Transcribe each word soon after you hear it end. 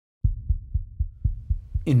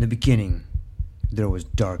In the beginning, there was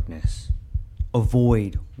darkness, a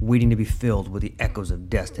void waiting to be filled with the echoes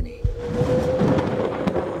of destiny.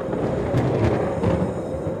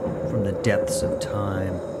 From the depths of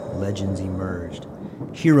time, legends emerged.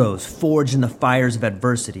 Heroes forged in the fires of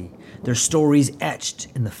adversity, their stories etched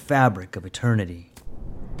in the fabric of eternity.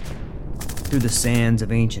 Through the sands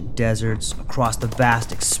of ancient deserts, across the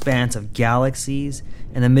vast expanse of galaxies,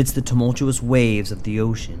 and amidst the tumultuous waves of the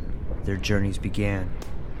ocean, their journeys began.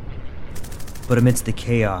 But amidst the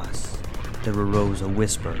chaos, there arose a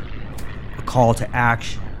whisper, a call to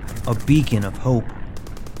action, a beacon of hope.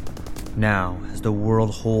 Now, as the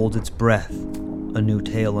world holds its breath, a new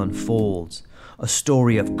tale unfolds, a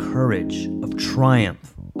story of courage, of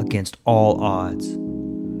triumph against all odds.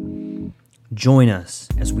 Join us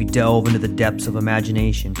as we delve into the depths of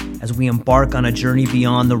imagination, as we embark on a journey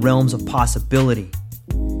beyond the realms of possibility.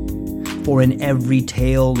 For in every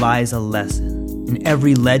tale lies a lesson, in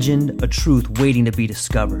every legend a truth waiting to be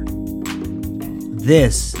discovered.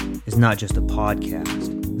 This is not just a podcast.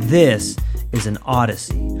 This is an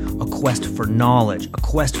odyssey, a quest for knowledge, a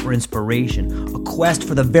quest for inspiration, a quest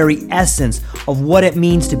for the very essence of what it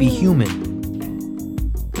means to be human.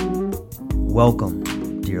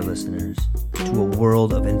 Welcome, dear listeners, to a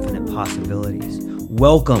world of infinite possibilities.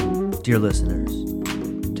 Welcome, dear listeners,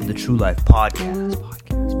 to the True Life Podcast.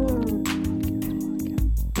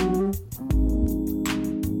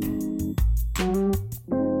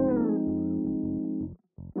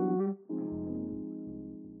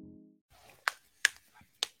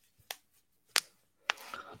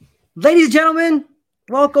 Ladies and gentlemen,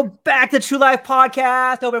 welcome back to True Life Podcast.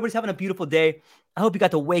 I hope everybody's having a beautiful day. I hope you got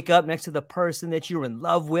to wake up next to the person that you're in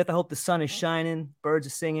love with. I hope the sun is shining, birds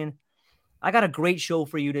are singing. I got a great show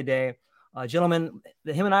for you today. Gentlemen,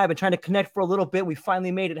 him and I have been trying to connect for a little bit. We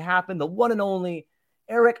finally made it happen. The one and only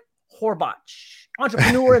Erik Horbacz,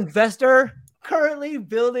 entrepreneur, investor, currently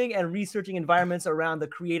building and researching environments around the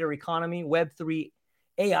creator economy, Web3,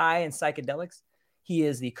 AI, and psychedelics. He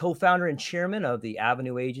is the co-founder and chairman of the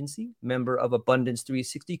Avenue Agency, member of Abundance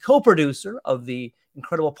 360, co-producer of the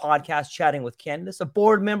incredible podcast Chatting with Candace, a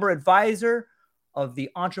board member advisor of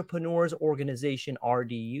the Entrepreneurs Organization,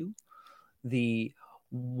 RDU, the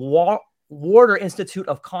Warder Institute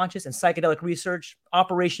of Conscious and Psychedelic Research,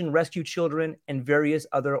 Operation Rescue Children, and various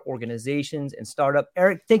other organizations and startup.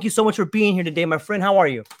 Erik, thank you so much for being here today, my friend. How are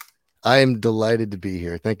you? I am delighted to be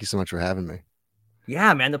here. Thank you so much for having me.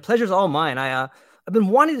 Yeah, man, the pleasure's all mine. I've been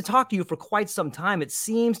wanting to talk to you for quite some time. It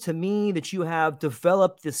seems to me that you have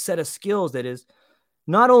developed this set of skills that is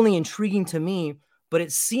not only intriguing to me, but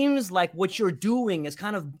it seems like what you're doing is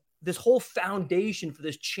kind of this whole foundation for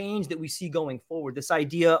this change that we see going forward. This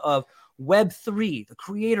idea of Web3, the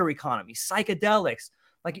creator economy, psychedelics.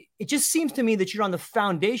 Like, it just seems to me that you're on the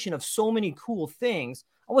foundation of so many cool things.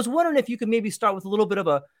 I was wondering if you could maybe start with a little bit of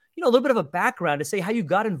a background to say how you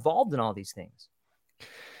got involved in all these things.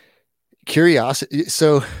 Curiosity.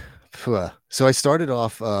 So I started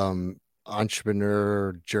off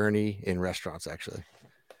entrepreneur journey in restaurants, actually.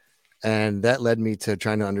 And that led me to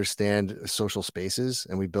trying to understand social spaces.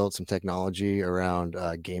 And we built some technology around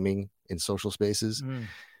gaming in social spaces.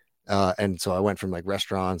 And so I went from like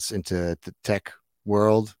restaurants into the tech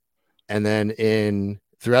world. And then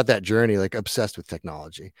throughout that journey, like obsessed with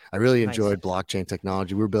technology. I really enjoyed blockchain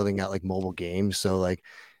technology. We were building out like mobile games. So like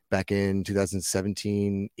back in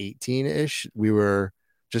 2017, 18-ish, we were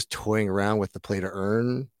just toying around with the play to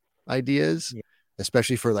earn ideas,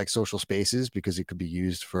 especially for like social spaces, because it could be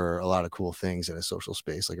used for a lot of cool things in a social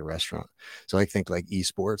space, like a restaurant. So I think like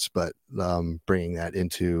esports, but bringing that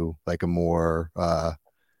into like a more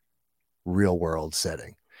real world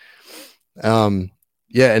setting. And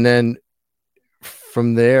then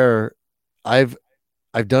from there, I've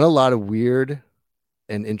done a lot of weird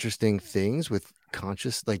and interesting things with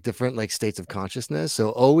different like states of consciousness. So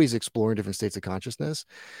always exploring different states of consciousness.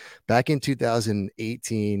 Back in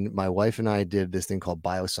 2018, my wife and I did this thing called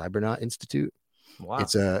Biocybernaut Institute. Wow.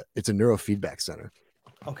 It's a neurofeedback center.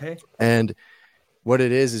 Okay. And what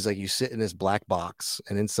it is like you sit in this black box,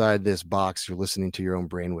 and inside this box, you're listening to your own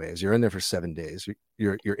brainwaves. You're in there for 7 days.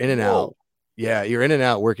 You're in and out. Yeah, you're in and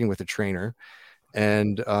out working with a trainer,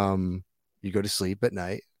 and you go to sleep at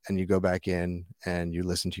night. And you go back in and you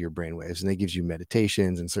listen to your brainwaves, and it gives you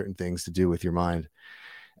meditations and certain things to do with your mind.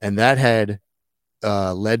 And that had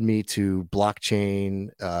led me to blockchain,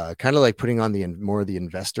 kind of like putting on more of the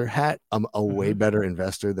investor hat. I'm a way better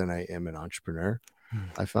investor than I am an entrepreneur,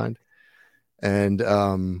 I find. And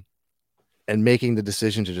making the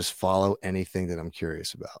decision to just follow anything that I'm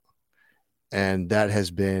curious about. And that has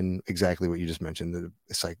been exactly what you just mentioned, the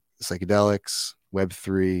psychedelics,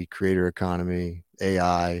 Web3, creator economy,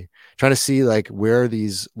 AI, trying to see like where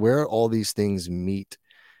all these things meet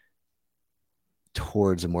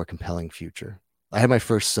towards a more compelling future. I had my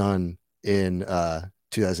first son in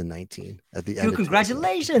 2019 at the end Dude, of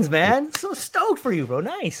congratulations, man. So stoked for you, bro.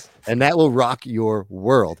 Nice. and that will rock your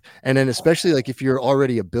world. And then especially like if you're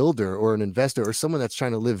already a builder or an investor or someone that's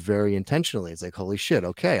trying to live very intentionally, it's like, holy shit,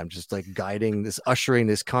 okay, I'm just like ushering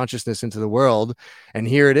this consciousness into the world, and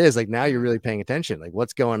here it is. Like now you're really paying attention, like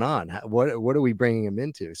what's going on, what are we bringing them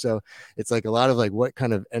into? So it's like a lot of like what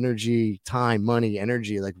kind of energy, time, money,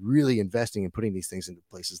 energy, like really investing and putting these things into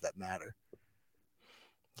places that matter.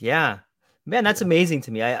 Yeah, man, that's amazing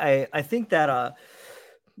to me. I think that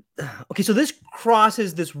okay, so this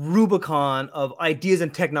crosses this Rubicon of ideas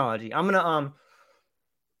and technology. I'm gonna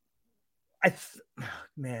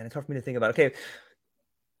man, it's hard for me to think about. Okay,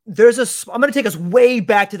 I'm gonna take us way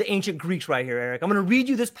back to the ancient Greeks right here, Eric. I'm gonna read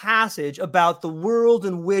you this passage about the world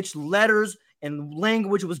in which letters and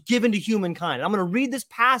language was given to humankind. I'm gonna read this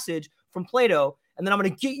passage from Plato, and then I'm gonna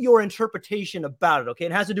get your interpretation about it. Okay,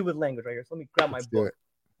 it has to do with language right here. So let me grab my book.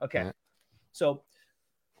 Okay, right. So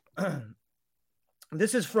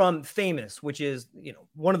this is from Famous, which is,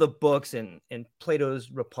 one of the books in Plato's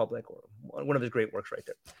Republic, or one of his great works right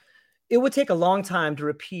there. It would take a long time to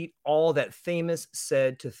repeat all that Famous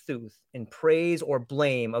said to Thuth in praise or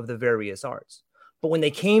blame of the various arts. But when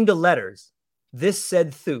they came to letters, this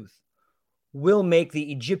said Thuth will make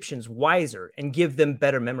the Egyptians wiser and give them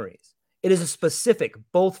better memories. It is a specific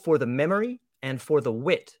both for the memory and for the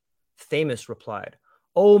wit. Famous replied,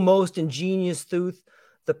 O most ingenious Thuth,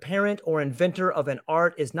 the parent or inventor of an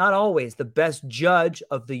art is not always the best judge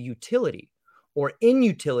of the utility or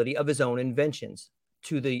inutility of his own inventions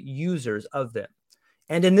to the users of them.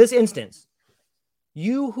 And in this instance,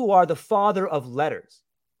 you who are the father of letters,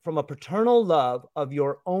 from a paternal love of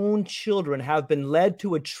your own children, have been led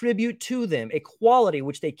to attribute to them a quality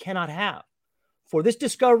which they cannot have. For this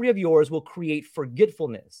discovery of yours will create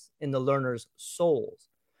forgetfulness in the learners' souls,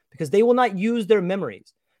 because they will not use their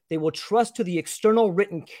memories. They will trust to the external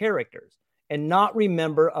written characters and not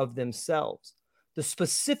remember of themselves. The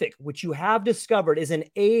specific which you have discovered is an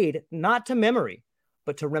aid not to memory,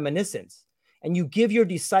 but to reminiscence. And you give your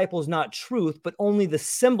disciples not truth, but only the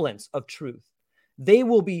semblance of truth. They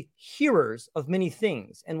will be hearers of many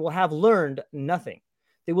things and will have learned nothing.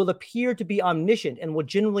 They will appear to be omniscient and will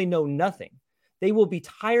generally know nothing. They will be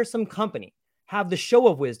tiresome company, have the show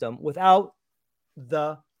of wisdom without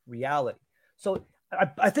the reality. So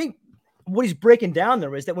I think what he's breaking down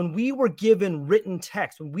there is that when we were given written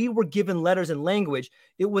text, when we were given letters and language,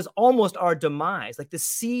 it was almost our demise. Like the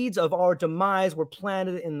seeds of our demise were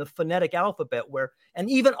planted in the phonetic alphabet, and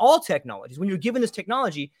even all technologies, when you're given this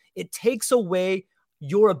technology, it takes away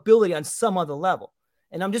your ability on some other level.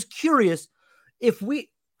 And I'm just curious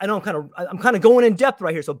I'm kind of going in depth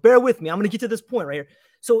right here. So bear with me. I'm going to get to this point right here.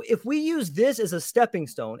 So if we use this as a stepping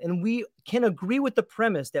stone, and we can agree with the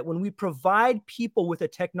premise that when we provide people with a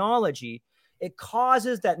technology, it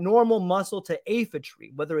causes that normal muscle to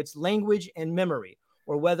atrophy, whether it's language and memory,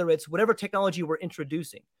 or whether it's whatever technology we're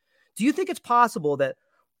introducing. Do you think it's possible that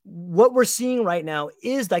what we're seeing right now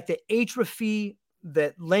is like the atrophy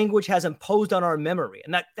that language has imposed on our memory?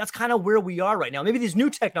 And that's kind of where we are right now. Maybe these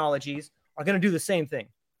new technologies are going to do the same thing.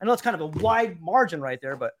 I know it's kind of a wide margin right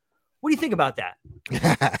there, but what do you think about that?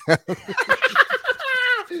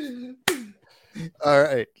 All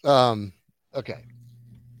right. Okay.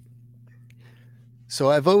 So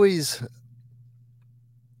I've always,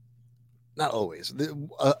 not always,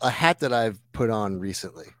 a hat that I've put on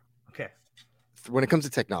recently. Okay. When it comes to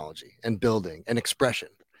technology and building and expression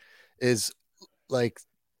is like,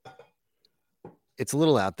 it's a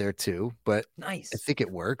little out there too, but nice. I think it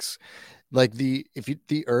works. Like the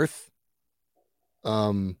earth,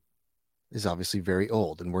 is obviously very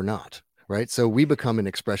old, and we're not, right? So we become an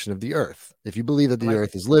expression of the earth. If you believe that the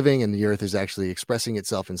earth is living and the earth is actually expressing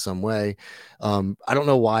itself in some way, I don't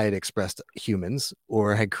know why it expressed humans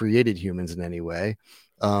or had created humans in any way.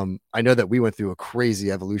 I know that we went through a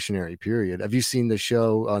crazy evolutionary period. Have you seen the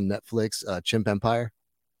show on Netflix, Chimp Empire?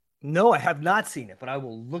 No, I have not seen it, but I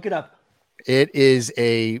will look it up. It is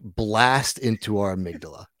a blast into our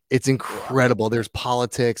amygdala. It's incredible. There's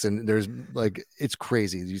politics and there's like, it's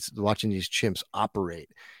crazy watching these chimps operate,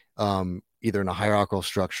 either in a hierarchical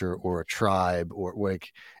structure or a tribe or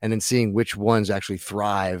like, and then seeing which ones actually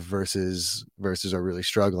thrive versus are really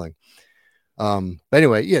struggling. But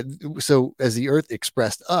anyway, yeah. So as the earth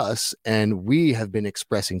expressed us, and we have been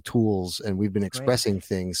expressing tools, and we've been expressing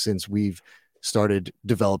things since we've started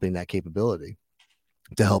developing that capability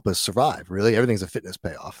to help us survive. Really, everything's a fitness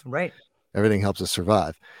payoff. Right. Everything helps us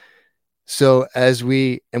survive. So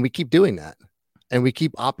we keep doing that, and we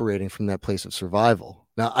keep operating from that place of survival.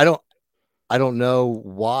 Now, I don't know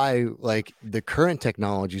why like the current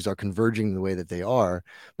technologies are converging the way that they are,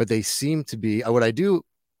 but they seem to be. What I do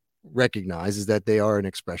recognize is that they are an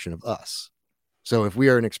expression of us. So if we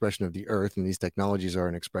are an expression of the earth and these technologies are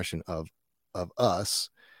an expression of us,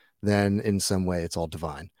 then in some way it's all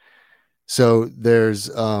divine. So there's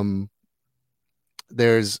an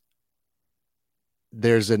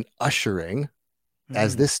ushering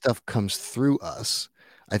as Mm-hmm. this stuff comes through us.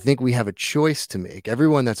 I think we have a choice to make.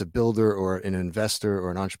 Everyone that's a builder or an investor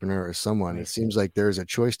or an entrepreneur or someone, it Right. seems like there's a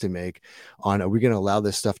choice to make on, are we going to allow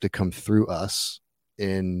this stuff to come through us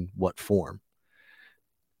in what form?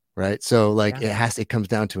 Right. So like Yeah. it comes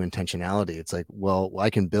down to intentionality. It's like, well, I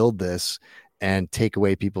can build this and take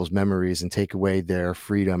away people's memories and take away their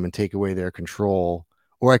freedom and take away their control,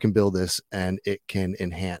 or I can build this and it can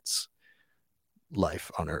enhance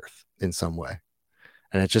life on earth in some way.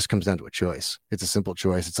 And it just comes down to a choice. It's a simple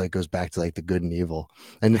choice. It's like goes back to like the good and evil.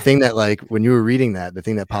 And the thing that like when you were reading that, the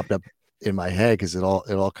thing that popped up in my head, because it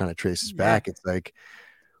all kind of traces Yeah. back. It's like,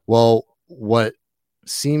 well, what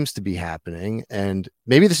seems to be happening, and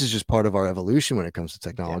maybe this is just part of our evolution when it comes to Yeah.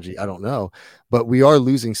 technology, I don't know, but we are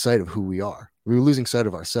losing sight of who we are. We're losing sight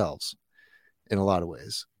of ourselves in a lot of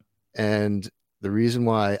ways. And the reason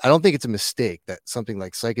why I don't think it's a mistake that something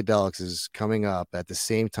like psychedelics is coming up at the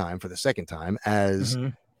same time for the second time as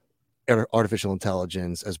Mm-hmm. artificial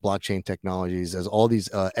intelligence, as blockchain technologies, as all these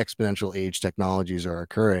exponential age technologies are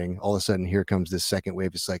occurring, all of a sudden here comes this second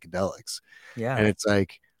wave of psychedelics. Yeah. And it's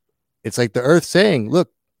like the earth saying, look,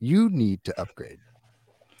 you need to upgrade.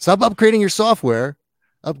 Stop upgrading your software,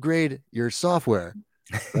 upgrade your software,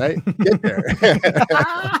 right? Get there.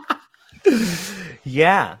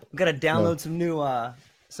 Yeah. We gotta So, download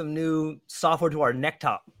some new software to our neck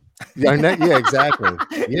top. yeah, yeah, exactly.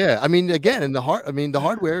 Yeah. I mean, again, and the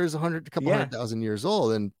hardware is a couple Yeah. 100,000 years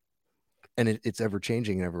old, and it's ever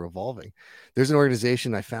changing and ever evolving. There's an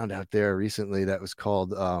organization I found out there recently that was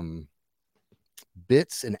called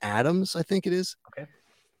Bits and Atoms, I think it is. Okay.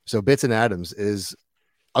 So Bits and Atoms is,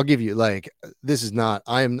 I'll give you like, this is not,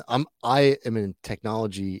 I am a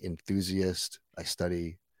technology enthusiast. I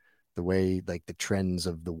study the way, like the trends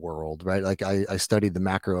of the world, right? Like I studied the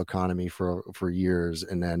macro economy for years,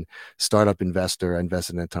 and then startup investor, I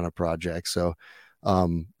invested in a ton of projects. So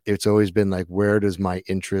it's always been like, where does my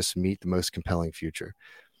interests meet the most compelling future?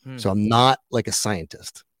 Hmm. So I'm not like a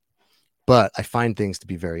scientist, but I find things to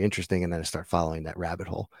be very interesting, and then I start following that rabbit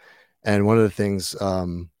hole. And one of the things,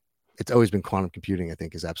 it's always been quantum computing, I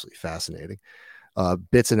think, is absolutely fascinating.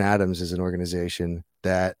 Bits and Atoms is an organization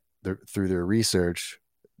that through their research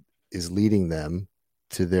is leading them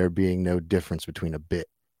to there being no difference between a bit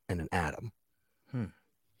and an atom. Hmm.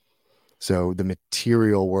 So the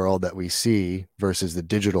material world that we see versus the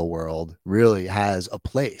digital world really has a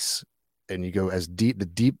place. And you go as deep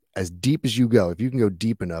as you go. If you can go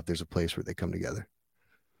deep enough, there's a place where they come together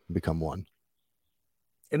and become one.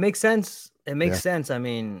 It makes sense. It makes Yeah. sense. I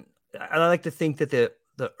mean, I like to think that the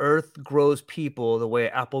earth grows people the way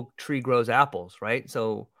apple tree grows apples, right?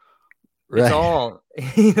 So it's Right. all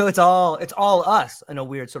it's all us in a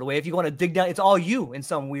weird sort of way. If you want to dig down, it's all you in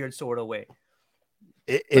some weird sort of way.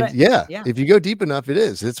 But Yeah. yeah, If you go deep enough, it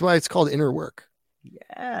is. That's why it's called inner work.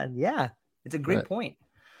 yeah, it's a great Right. point.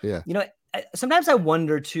 Yeah. Sometimes I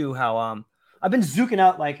wonder too how I've been zooking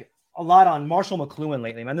out like a lot on Marshall McLuhan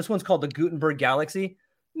lately, man. This one's called the Gutenberg Galaxy.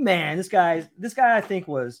 Man, this guy I think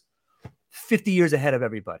was 50 years ahead of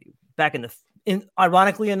everybody back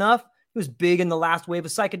ironically enough, he was big in the last wave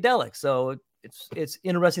of psychedelics. So it's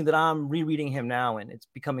interesting that I'm rereading him now, and it's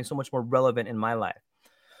becoming so much more relevant in my life.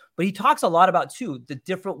 But he talks a lot about too the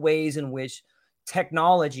different ways in which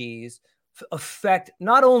technologies affect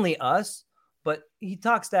not only us, but he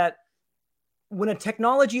talks that when a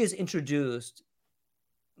technology is introduced,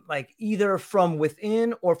 like either from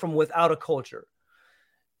within or from without a culture,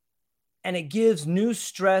 and it gives new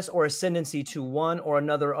stress or ascendancy to one or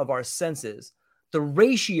another of our senses, the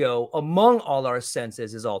ratio among all our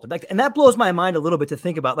senses is altered. Like, and that blows my mind a little bit to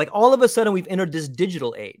think about. Like, all of a sudden, we've entered this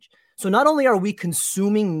digital age. So not only are we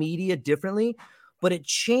consuming media differently, but it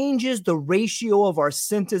changes the ratio of our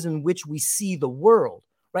senses in which we see the world,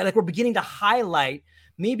 right? Like, we're beginning to highlight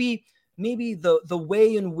maybe the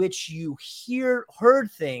way in which you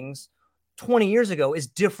heard things 20 years ago is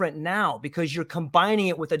different now because you're combining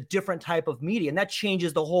it with a different type of media, and that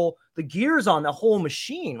changes the gears on the whole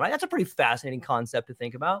machine, right? That's a pretty fascinating concept to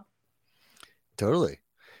think about. Totally.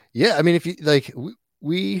 Yeah. I mean, if you like,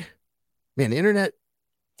 man, the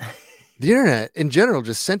internet in general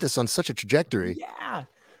just sent us on such a trajectory. Yeah.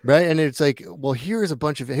 Right. And it's like, well, here's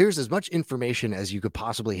as much information as you could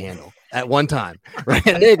possibly handle at one time. Right.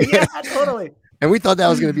 Yeah, totally. And we thought that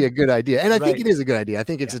was going to be a good idea. And I think Right. it is a good idea. I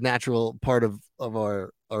think it's Yeah. a natural part of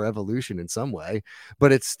our evolution in some way,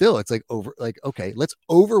 but it's like okay, let's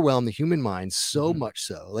overwhelm the human mind so Mhm. much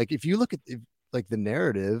so. Like if you look at like the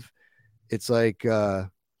narrative, it's like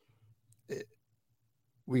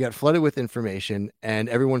we got flooded with information and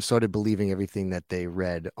everyone started believing everything that they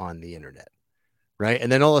read on the internet. Right.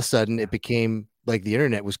 And then all of a sudden Yeah. it became like the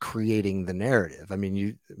internet was creating the narrative. I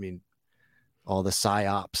mean, all the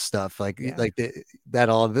psyops stuff, Yeah. that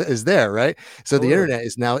all is there, right? So the Totally.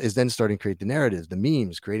 internet is then starting to create the narrative, the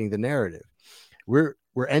memes, creating the narrative. We're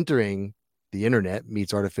entering the internet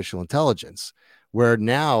meets artificial intelligence, where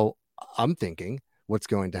now I'm thinking what's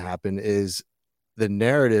going to happen is the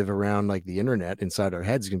narrative around like the internet inside our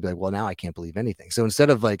heads is gonna be like, well, now I can't believe anything. So instead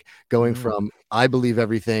of like going Mm. from I believe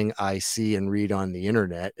everything I see and read on the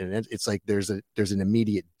internet, and it's like there's an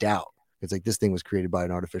immediate doubt. It's like this thing was created by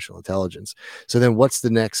an artificial intelligence. So then what's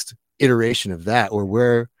the next iteration of that, or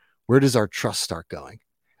where does our trust start going?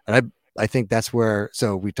 And I think that's where,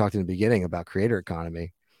 so we talked in the beginning about creator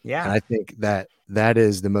economy. And Yeah. I think that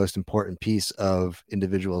is the most important piece of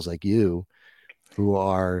individuals like you who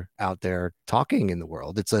are out there talking in the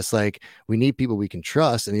world. It's just like we need people we can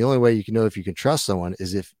trust. And the only way you can know if you can trust someone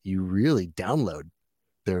is if you really download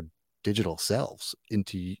their digital selves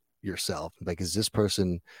into yourself. Like, is this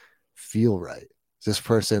person feel right? Does this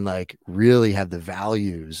person like really have the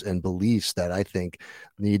values and beliefs that I think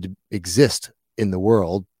need to exist in the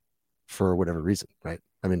world for whatever reason, right?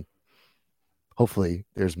 I mean, hopefully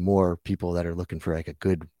there's more people that are looking for like a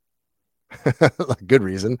good good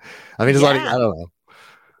reason. I mean, there's a lot of, Yeah. I don't know.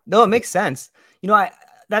 No, it makes sense.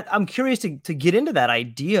 I'm curious to get into that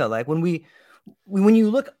idea. Like when you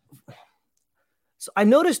look, so I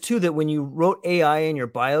noticed too that when you wrote AI in your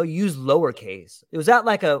bio, you used lowercase. Was that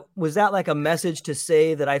like a message to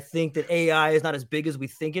say that I think that AI is not as big as we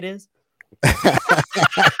think it is? You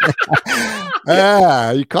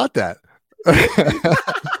caught that.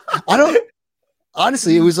 I don't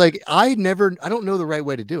honestly, it was like I don't know the right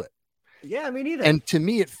way to do it. Yeah, me neither. And to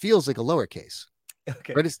me, it feels like a lowercase.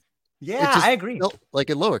 Okay. Right? It Yeah, just I agree. felt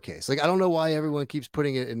like a lowercase. Like I don't know why everyone keeps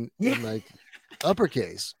putting it Yeah. in like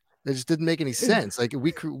uppercase. It just didn't make any sense. Like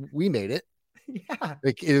we made it. Yeah.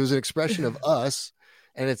 Like it was an expression of us,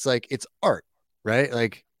 and it's like it's art, right?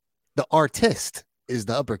 Like the artist is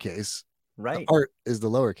the uppercase, the Right. art is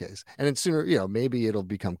the lowercase, and then sooner, maybe it'll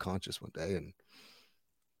become conscious one day, and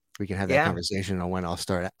we can have that Yeah. conversation on when I'll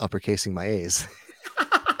start uppercasing my A's.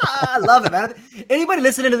 I love it, man. Anybody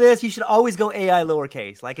listening to this, you should always go AI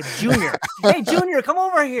lowercase. Like it's Junior. Hey, Junior, come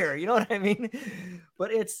over here. You know what I mean?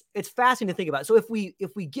 But it's fascinating to think about. So if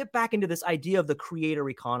we get back into this idea of the creator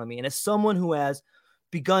economy, and as someone who has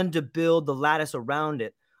begun to build the lattice around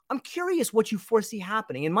it, I'm curious what you foresee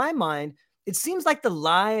happening. In my mind, it seems like the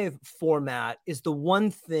live format is the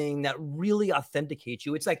one thing that really authenticates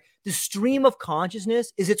you. It's like the stream of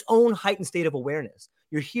consciousness is its own heightened state of awareness.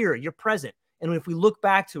 You're here, you're present. And if we look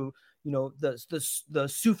back to, the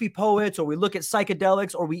Sufi poets, or we look at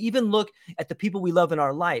psychedelics, or we even look at the people we love in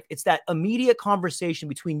our life, it's that immediate conversation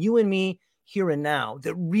between you and me here and now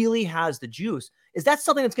that really has the juice. Is that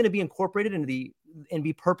something that's going to be incorporated into and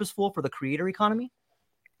be purposeful for the creator economy?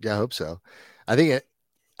 Yeah, I hope so. I think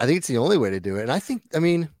it's the only way to do it. And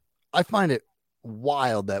I find it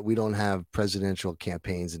wild that we don't have presidential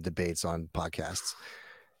campaigns and debates on podcasts.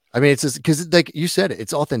 I mean, it's just because, like you said,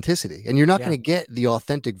 it's authenticity, and you're not going to get the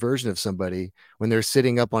authentic version of somebody when they're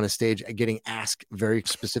sitting up on a stage getting asked very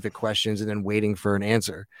specific questions and then waiting for an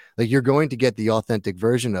answer. Like you're going to get the authentic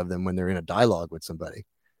version of them when they're in a dialogue with somebody,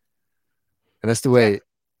 and that's the way.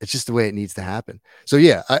 It's just the way it needs to happen. So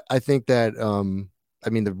yeah, I think that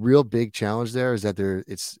the real big challenge there is that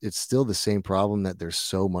it's still the same problem, that there's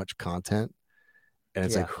so much content, and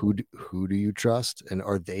it's like who do you trust, and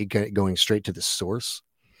are they going straight to the source?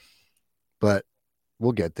 But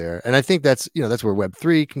we'll get there. And I think that's where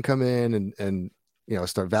Web3 can come in and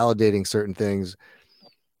start validating certain things.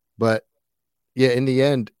 But yeah, in the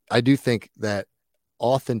end, I do think that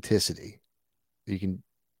authenticity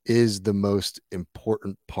is the most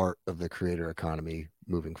important part of the creator economy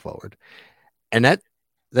moving forward. And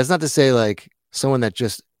that's not to say like someone that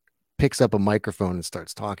just picks up a microphone and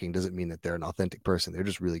starts talking doesn't mean that they're an authentic person. They're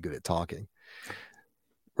just really good at talking.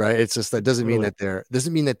 Right? It's just that doesn't mean that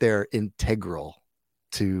they're integral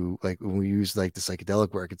to, like, when we use like the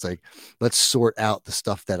psychedelic work, it's like, let's sort out the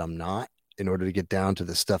stuff that I'm not in order to get down to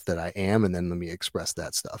the stuff that I am, and then let me express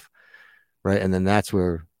that stuff. Right? And then that's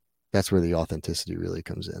where the authenticity really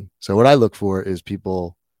comes in. So what I look for is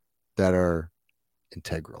people that are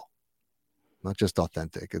integral, not just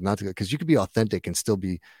authentic. Not because you could be authentic and still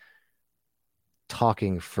be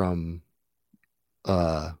talking from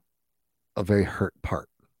a very hurt part,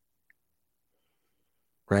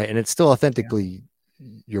 right? And it's still authentically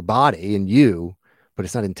your body and you, but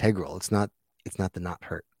it's not integral. It's not the not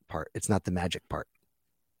hurt part. It's not the magic part,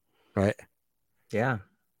 right? Yeah,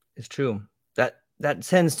 it's true. That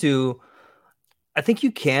tends to, I think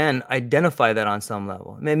you can identify that on some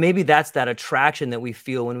level. I mean, maybe that's that attraction that we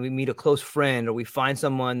feel when we meet a close friend or we find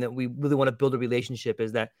someone that we really want to build a relationship,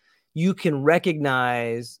 is that you can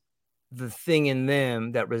recognize the thing in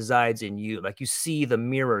them that resides in you. Like you see the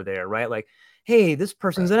mirror there, right? Like, hey, this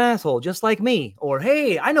person's an asshole just like me. Or,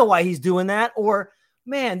 hey, I know why he's doing that. Or,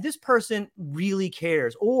 man, this person really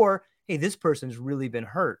cares. Or, hey, this person's really been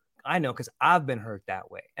hurt. I know because I've been hurt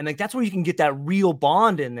that way. And like that's where you can get that real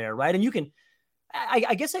bond in there, right? And you can,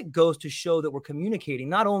 I guess it goes to show that we're communicating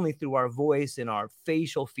not only through our voice and our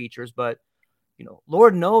facial features, but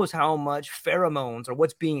Lord knows how much pheromones or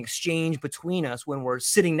what's being exchanged between us when we're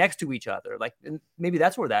sitting next to each other. Like maybe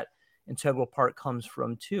that's where that integral part comes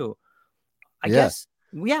from too. I guess.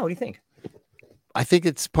 Yeah. What do you think? I think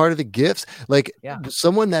it's part of the gifts. Like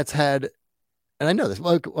someone that's had, and I know this,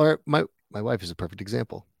 like, or my wife is a perfect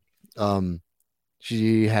example.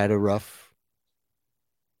 She had a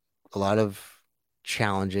lot of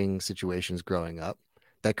challenging situations growing up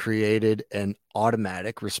that created an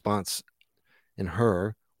automatic response in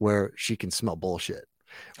her where she can smell bullshit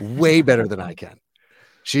way better than I can.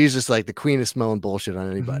 She's just like the queen of smelling bullshit on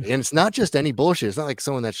anybody. And it's not just any bullshit. It's not like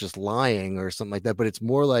someone that's just lying or something like that, but it's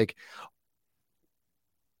more like,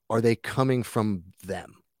 are they coming from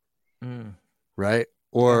them? Right?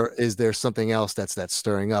 Or is there something else that's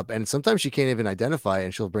stirring up? And sometimes she can't even identify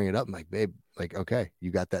and she'll bring it up. I'm like, babe, like, okay,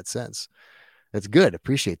 you got that sense. That's good.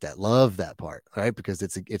 Appreciate that. Love that part. Right. Because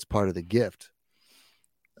it's part of the gift.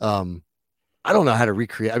 I don't know how to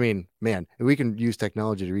recreate. I mean, man, if we can use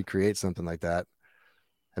technology to recreate something like that,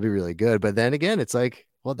 that'd be really good. But then again, it's like,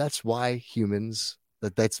 well, that's why humans,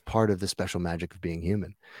 that's part of the special magic of being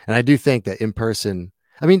human. And I do think that in person,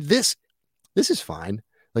 I mean, this is fine.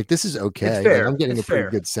 Like, this is okay. Like, I'm getting a pretty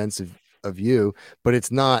good sense of you, but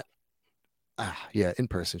it's not, in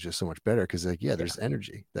person is just so much better. Cause like, there's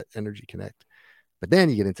energy, that energy connect. But then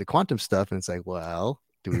you get into quantum stuff and it's like, well,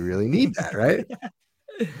 do we really need that? Right.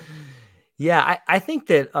 Yeah, I think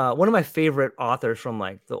that one of my favorite authors from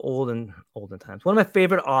like the olden times, one of my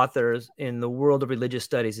favorite authors in the world of religious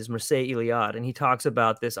studies is Mircea Eliade. And he talks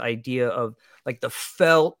about this idea of like the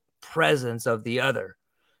felt presence of the other,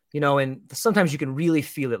 and sometimes you can really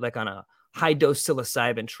feel it like on a high dose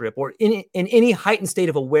psilocybin trip or in any heightened state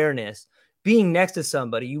of awareness, being next to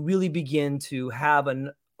somebody, you really begin to have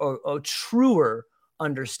a truer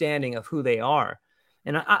understanding of who they are.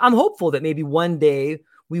 And I'm hopeful that maybe one day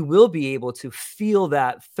we will be able to feel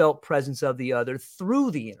that felt presence of the other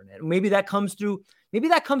through the internet. Maybe that comes through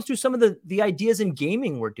some of the ideas in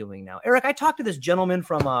gaming we're doing now. Erik, I talked to this gentleman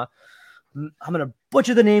from I'm going to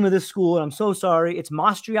butcher the name of this school, and I'm so sorry. It's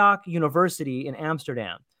Maastricht University in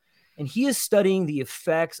Amsterdam. And he is studying the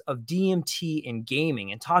effects of DMT in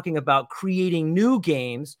gaming and talking about creating new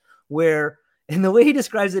games where, and the way he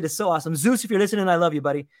describes it is so awesome. Zeus, if you're listening, I love you,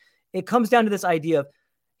 buddy. It comes down to this idea of,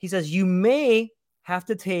 he says, you may have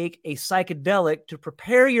to take a psychedelic to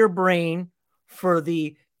prepare your brain for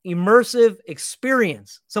the immersive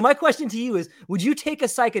experience. So my question to you is, would you take a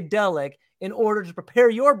psychedelic in order to prepare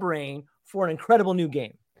your brain for an incredible new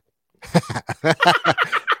game?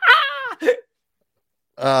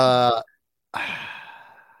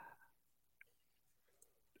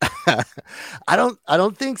 I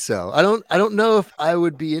don't think so. I don't know if I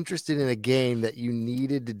would be interested in a game that you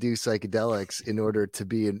needed to do psychedelics in order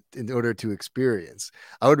to experience.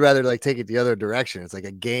 I would rather like take it the other direction. It's like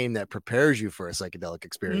a game that prepares you for a psychedelic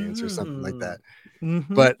experience or something like that.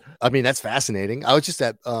 But I mean, that's fascinating. I was just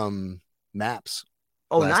at MAPS.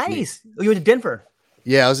 Oh, nice. You went to Denver.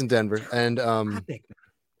 Yeah, I was in Denver. And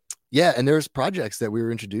yeah, and there's projects that we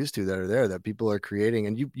were introduced to that are there that people are creating,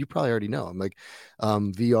 and you probably already know them, like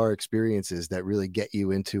VR experiences that really get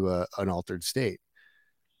you into an altered state,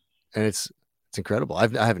 and it's incredible. I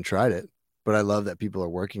haven't tried it, but I love that people are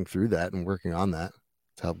working through that and working on that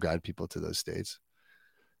to help guide people to those states.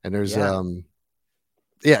 And there's and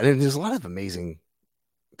there's a lot of amazing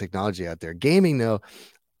technology out there. Gaming, though,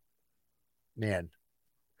 man.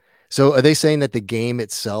 So are they saying that the game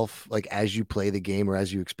itself, like as you play the game or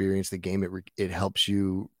as you experience the game, it helps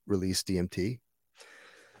you release DMT?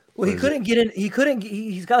 Well, he couldn't get in.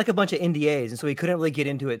 He's got like a bunch of NDAs. And so he couldn't really get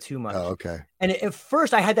into it too much. Oh, okay. And at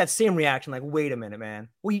first I had that same reaction. Like, wait a minute, man.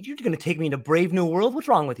 Well, you're going to take me into Brave New World? What's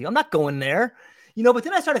wrong with you? I'm not going there. But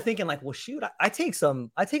then I started thinking like, well, shoot, I take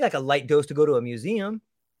like a light dose to go to a museum.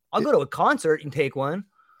 I'll go to a concert and take one.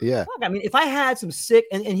 Yeah. Fuck, I mean, if I had some sick,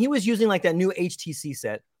 and he was using like that new HTC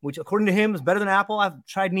set, which according to him is better than Apple. I've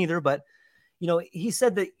tried neither, but he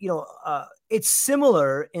said that, it's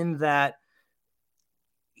similar in that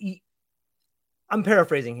I'm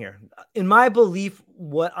paraphrasing here. In my belief,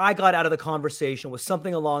 what I got out of the conversation was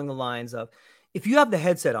something along the lines of, if you have the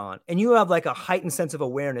headset on and you have like a heightened sense of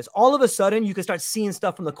awareness, all of a sudden you can start seeing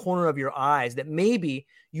stuff from the corner of your eyes that maybe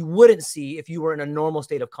you wouldn't see if you were in a normal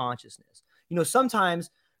state of consciousness. Sometimes,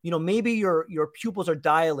 maybe your pupils are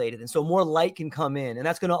dilated, and so more light can come in, and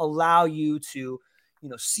that's going to allow you to,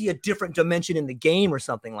 see a different dimension in the game or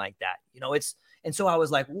something like that. And so I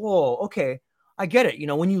was like, whoa, okay, I get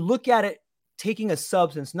it. When you look at it, taking a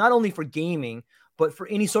substance, not only for gaming, but for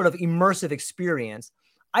any sort of immersive experience,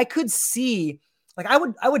 I could see, like, I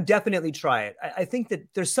would definitely try it. I think that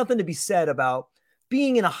there's something to be said about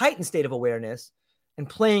being in a heightened state of awareness and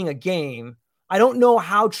playing a game. I don't know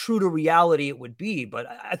how true to reality it would be, but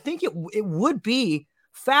I think it would be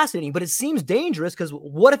fascinating, but it seems dangerous, because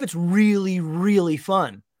what if it's really, really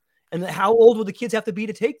fun? And how old would the kids have to be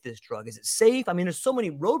to take this drug? Is it safe? I mean, there's so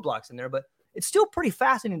many roadblocks in there, but it's still pretty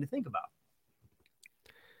fascinating to think about.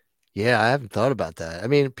 Yeah, I haven't thought about that. I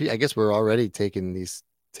mean, I guess we're already taking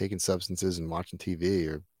substances and watching TV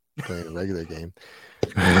or playing a regular game.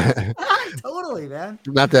 Totally, man.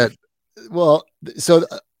 Not that. Well, so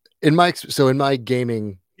in my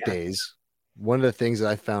gaming days, one of the things that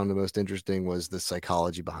I found the most interesting was the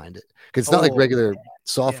psychology behind it, because it's not like regular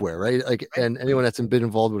software, right? Like, and anyone that's been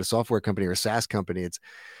involved with a software company or a SaaS company, it's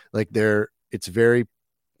like it's very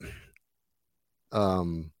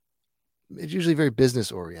it's usually very business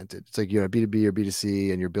oriented. It's like, B2B or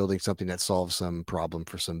B2C, and you're building something that solves some problem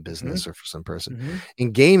for some business or for some person.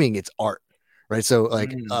 In gaming, it's art, right? So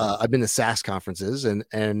like, I've been to SaaS conferences, and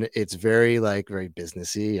it's very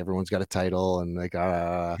businessy. Everyone's got a title and like,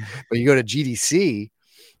 but you go to GDC,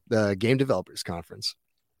 the Game Developers Conference,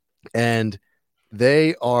 and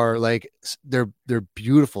they are like, they're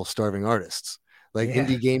beautiful, starving artists, like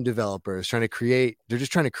indie game developers they're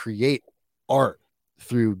just trying to create art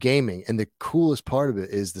through gaming. And the coolest part of it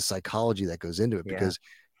is the psychology that goes into it, because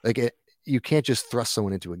you can't just thrust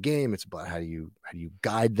someone into a game. It's about how do you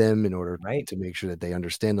guide them in order to make sure that they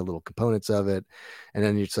understand the little components of it. And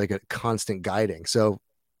then it's like a constant guiding. So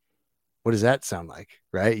what does that sound like,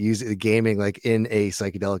 right? Use the gaming like in a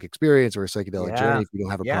psychedelic experience or a psychedelic journey. If you don't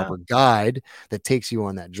have a proper guide that takes you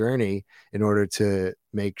on that journey in order to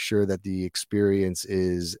make sure that the experience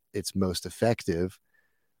is its most effective,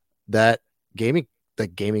 that gaming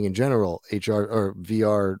in general, HR or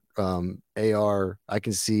VR, AR, I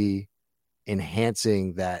can see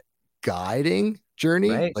enhancing that guiding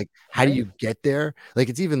journey. Like, how do you get there? Like,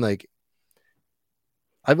 it's even like,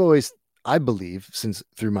 I believe, since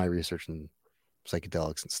through my research in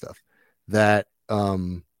psychedelics and stuff, that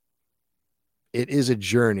it is a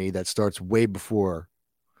journey that starts way before.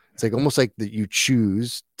 It's like almost like that you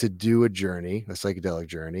choose to do a journey, a psychedelic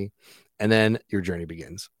journey, and then your journey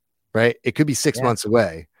begins. Right? It could be 6 months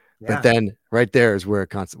away, but then right there is where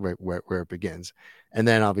it begins. And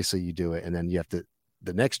then obviously you do it, and then you have to.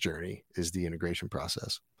 The next journey is the integration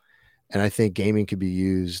process, and I think gaming could be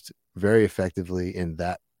used very effectively in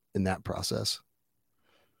that process.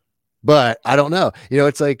 But I don't know.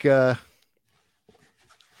 It's like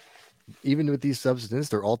even with these substances,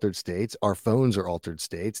 they're altered states. Our phones are altered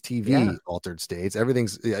states. TV altered states.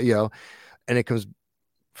 Everything's and it comes.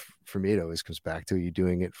 For me, it always comes back to, you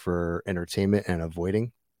doing it for entertainment and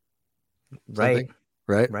avoiding something,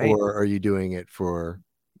 right? Or are you doing it for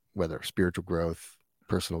whether spiritual growth,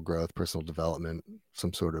 personal development,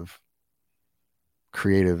 some sort of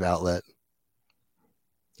creative outlet?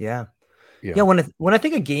 When I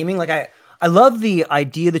think of gaming, like I love the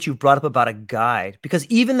idea that you brought up about a guide, because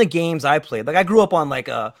even the games I played, like I grew up on like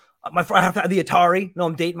the Atari. No,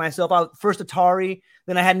 I'm dating myself. First Atari,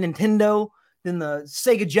 then I had Nintendo, then the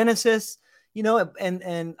Sega Genesis,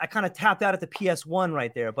 and I kind of tapped out at the PS1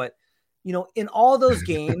 right there. But, in all those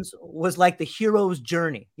games was like the hero's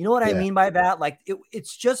journey. You know what I mean by that? Like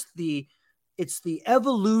it's the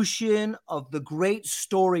evolution of the great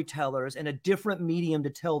storytellers and a different medium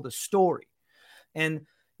to tell the story. And,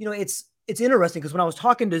 it's interesting, because when I was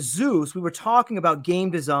talking to Zeus, we were talking about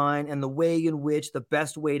game design and the way in which the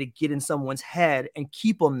best way to get in someone's head and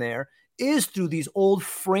keep them there is through these old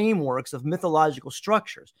frameworks of mythological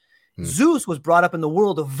structures. Zeus was brought up in the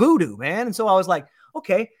world of voodoo, man. And so I was like,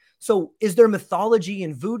 okay, so is there mythology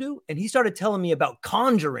in voodoo? And he started telling me about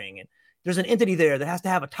conjuring, and there's an entity there that has to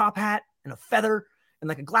have a top hat and a feather and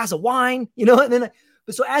like a glass of wine, and then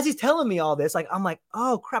But so as he's telling me all this, like, I'm like,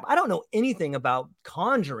 oh crap, I don't know anything about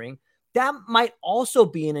conjuring. That might also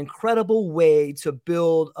be an incredible way to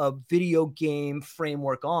build a video game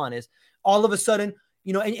framework on, is all of a sudden,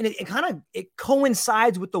 and it kind of, it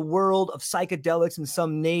coincides with the world of psychedelics and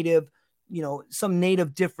some native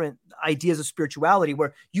different ideas of spirituality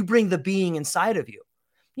where you bring the being inside of you,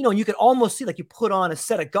 and you could almost see, like, you put on a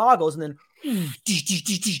set of goggles and then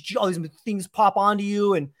all these things pop onto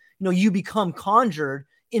you, and you become conjured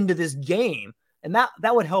into this game, and that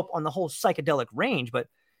would help on the whole psychedelic range. But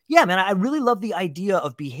yeah, man, I really love the idea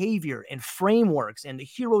of behavior and frameworks and the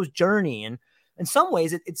hero's journey, and in some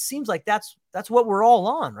ways it seems like that's what we're all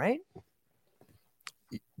on, right?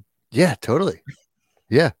 Yeah, totally.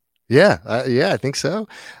 Yeah. Yeah. I think so.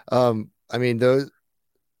 I mean,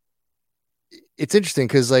 it's interesting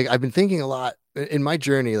because, like, I've been thinking a lot in my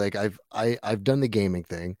journey. Like, I've done the gaming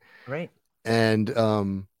thing, Right. and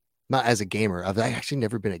not as a gamer. I've actually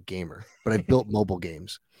never been a gamer, but I've built mobile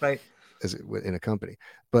games, Right. In a company.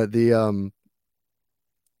 But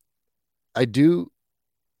I do,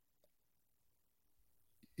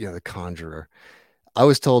 the Conjurer. I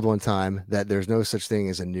was told one time that there's no such thing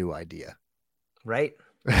as a new idea. Right.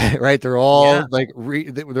 Right. They're all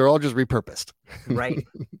they're all just repurposed. Right.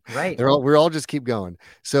 Right. We're all just keep going.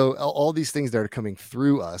 So all these things that are coming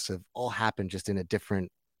through us have all happened just in a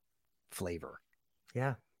different flavor.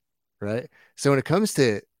 Yeah. Right. So when it comes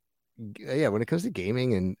to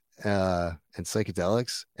gaming and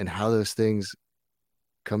psychedelics and how those things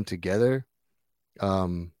come together,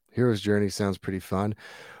 Hero's Journey sounds pretty fun.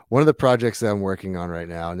 One of the projects that I'm working on right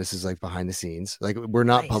now, and this is like behind the scenes, like we're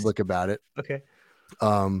not public about it. Okay.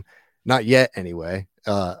 Not yet anyway.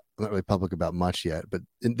 I'm not really public about much yet, but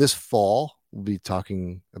in this fall we'll be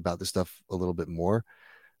talking about this stuff a little bit more.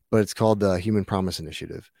 But it's called the Human Promise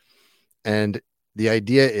Initiative. And the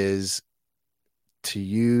idea is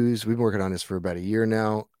we've been working on this for about a year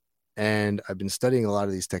now, and I've been studying a lot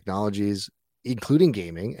of these technologies, including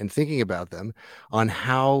gaming, and thinking about them on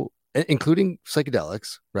how, including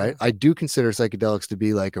psychedelics, right? I do consider psychedelics to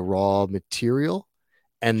be like a raw material,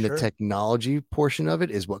 and the technology portion of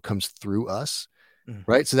it is what comes through us.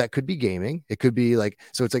 Right. So that could be gaming. It could be like,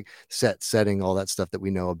 so it's like setting, all that stuff that we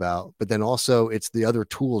know about, but then also it's the other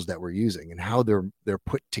tools that we're using and how they're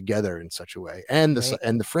put together in such a way, and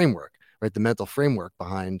the framework, right? The mental framework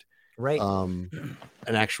behind the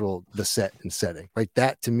set and setting, right?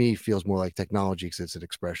 That to me feels more like technology because it's an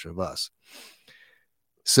expression of us.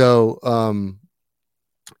 So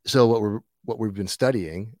what we've been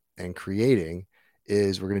studying and creating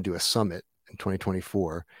is we're going to do a summit in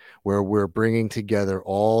 2024 where we're bringing together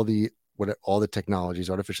all the technologies,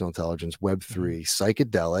 artificial intelligence, Web3,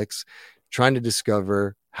 psychedelics, trying to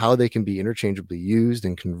discover how they can be interchangeably used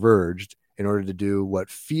and converged in order to do what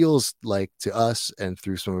feels like to us and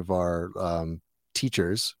through some of our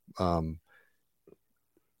teachers to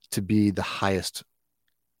be the highest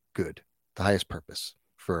good, the highest purpose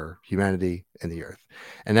for humanity and the earth.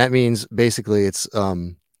 And that means basically it's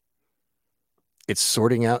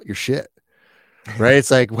sorting out your shit. Right. It's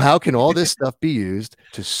like, how can all this stuff be used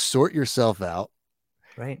to sort yourself out,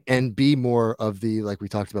 right, and be more of the, like we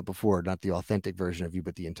talked about before, not the authentic version of you,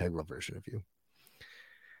 but the integral version of you.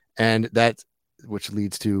 And that, which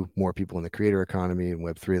leads to more people in the creator economy and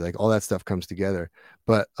Web3, like all that stuff comes together.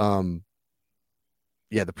 But the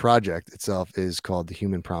project itself is called the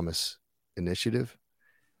Human Promise Initiative.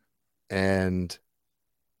 And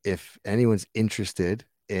if anyone's interested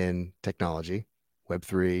in technology,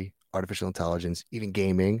 Web3, artificial intelligence, even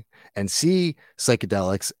gaming, and see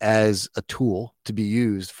psychedelics as a tool to be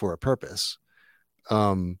used for a purpose,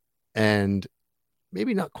 and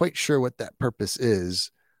maybe not quite sure what that purpose is,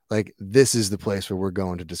 like this is the place where we're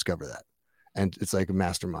going to discover that. And it's like a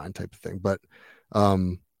mastermind type of thing. But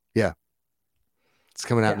it's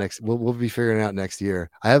coming out next. We'll be figuring it out next year.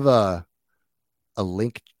 I have a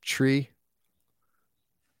link tree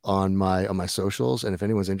on my socials, and if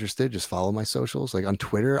anyone's interested, just follow my socials. Like on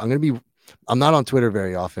Twitter, I'm not on Twitter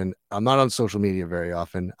very often. I'm not on social media very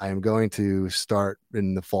often. I am going to start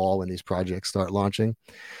in the fall when these projects start launching.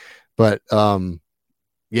 But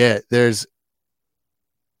there's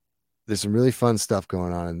some really fun stuff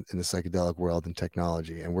going on in the psychedelic world and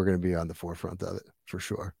technology, and we're going to be on the forefront of it for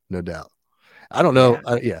sure, no doubt. I don't know.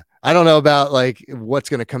 I don't know about like what's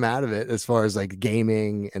going to come out of it as far as like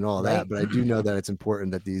gaming and all that, but I do know that it's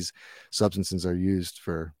important that these substances are used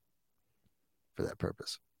for that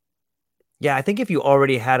purpose. Yeah, I think if you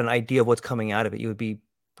already had an idea of what's coming out of it, you would be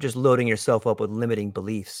just loading yourself up with limiting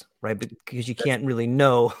beliefs, right? Because you can't really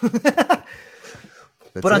know.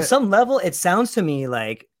 But on some level, it sounds to me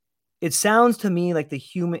like It sounds to me like the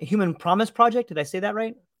Human Promise Project. Did I say that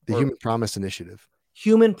right? The Or Human Promise Initiative.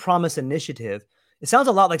 Human Promise Initiative. It sounds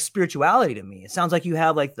a lot like spirituality to me. It sounds like you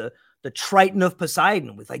have like the Triton of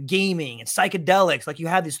Poseidon with like gaming and psychedelics. Like you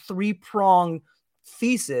have this three-pronged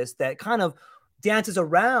thesis that kind of dances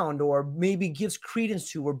around or maybe gives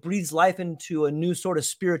credence to or breathes life into a new sort of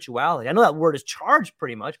spirituality. I know that word is charged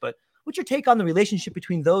pretty much, but what's your take on the relationship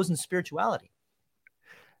between those and spirituality?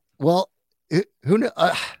 Well, who knows?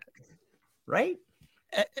 Right?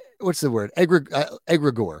 What's the word?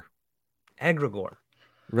 Egregore. Egregore.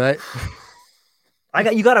 Right?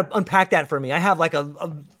 You got to unpack that for me. I have like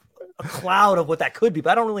a cloud of what that could be, but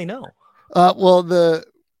I don't really know. Well, the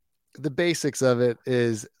basics of it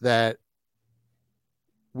is that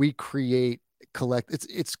we create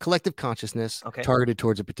it's collective consciousness targeted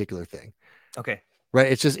towards a particular thing. Okay.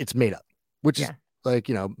 Right? It's made up, which is like,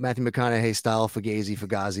 Matthew McConaughey style,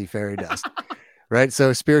 Fugazi, fairy dust. Right?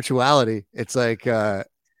 So spirituality, it's like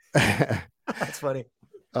that's funny.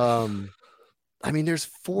 I mean, there's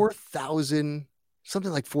 4,000,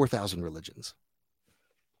 something like 4,000 religions.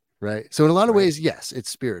 Right? So in a lot of ways, yes, it's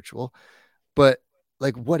spiritual, but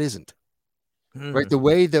like, what isn't? Right? The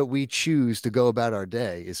way that we choose to go about our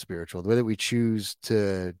day is spiritual. The way that we choose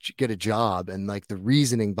to get a job and like the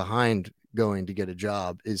reasoning behind going to get a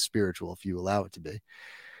job is spiritual if you allow it to be.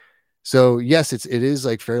 So yes, it is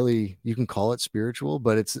like fairly, you can call it spiritual,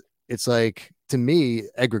 but it's like, to me,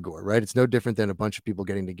 egregore, right? It's no different than a bunch of people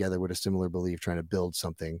getting together with a similar belief, trying to build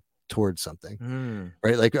something towards something,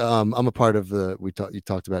 right? Like I'm a part of you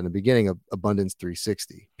talked about in the beginning of Abundance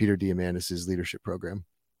 360, Peter Diamandis's leadership program,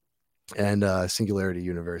 and Singularity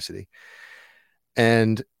University,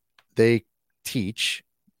 and they teach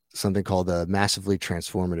something called a massively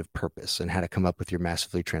transformative purpose and how to come up with your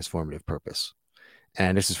massively transformative purpose.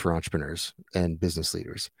 And this is for entrepreneurs and business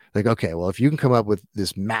leaders. Like, okay, well, if you can come up with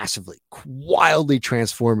this massively, wildly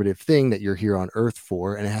transformative thing that you're here on Earth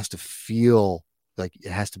for, and it has to feel like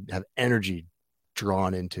it has to have energy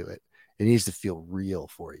drawn into it, it needs to feel real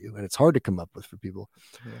for you. And it's hard to come up with for people.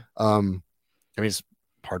 Yeah. I mean, it's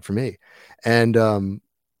hard for me. And then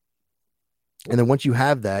once you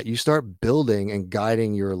have that, you start building and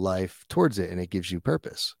guiding your life towards it, and it gives you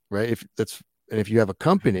purpose, right? If you have a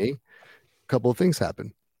company, a couple of things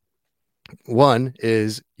happen. One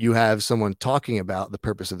is you have someone talking about the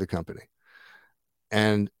purpose of the company,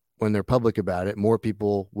 and when they're public about it, more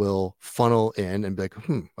people will funnel in and be like,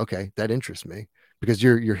 okay, that interests me, because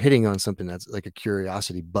you're hitting on something that's like a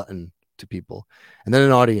curiosity button to people. And then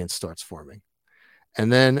an audience starts forming.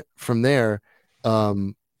 And then from there, a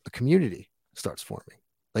community starts forming.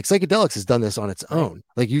 Like psychedelics has done this on its own.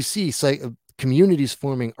 Like you see communities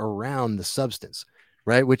forming around the substance,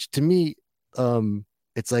 right? Which to me,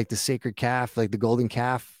 it's like the sacred calf, like the golden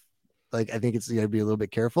calf. Like, I think you got to be a little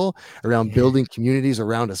bit careful around building communities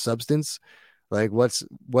around a substance. Like what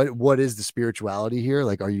is the spirituality here?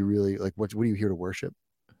 Like, are you really like, what are you here to worship?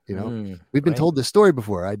 We've been told this story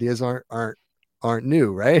before. Ideas aren't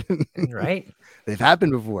new, right? Right. They've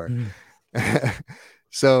happened before.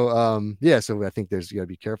 So, so I think you got to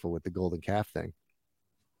be careful with the golden calf thing.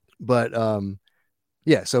 But,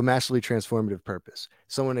 so massively transformative purpose.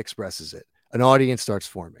 Someone expresses it. An audience starts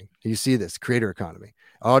forming. You see this creator economy.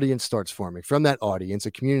 Audience starts forming. From that audience,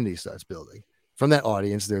 a community starts building. From that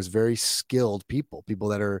audience, there's very skilled people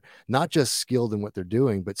that are not just skilled in what they're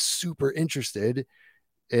doing, but super interested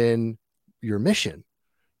in your mission.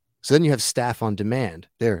 So then you have staff on demand.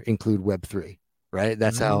 There, include Web3, right?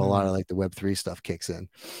 That's how a lot of like the Web3 stuff kicks in.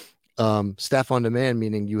 Staff on demand,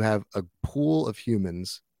 meaning you have a pool of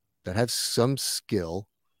humans that have some skill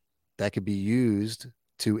that could be used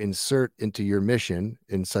to insert into your mission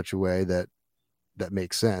in such a way that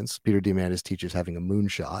makes sense. Peter Diamandis teaches having a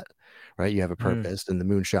moonshot, right? You have a purpose, and the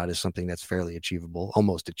moonshot is something that's fairly achievable,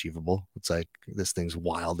 almost achievable. It's like, this thing's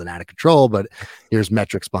wild and out of control, but here's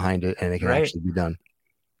metrics behind it, and it can actually be done.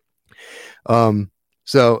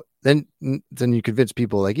 So then you convince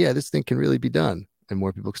people like, yeah, this thing can really be done, and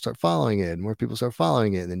more people start following it, and more people start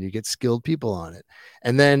following it, and then you get skilled people on it.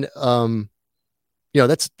 And then,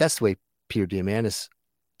 that's the way Peter Diamandis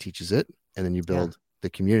teaches it. And then you build the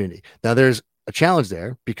community. Now there's a challenge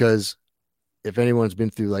there, because if anyone's been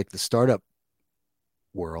through like the startup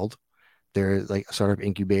world, they're like a startup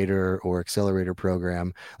incubator or accelerator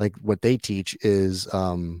program. Like what they teach is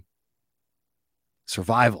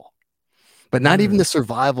survival, but not even the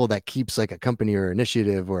survival that keeps like a company or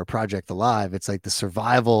initiative or a project alive. It's like the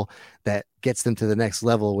survival that gets them to the next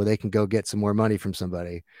level where they can go get some more money from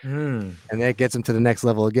somebody. And that gets them to the next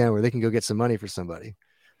level again, where they can go get some money for somebody.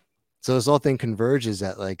 So this whole thing converges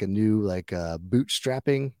at like a new, like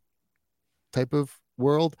bootstrapping type of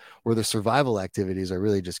world where the survival activities are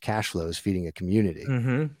really just cash flows feeding a community,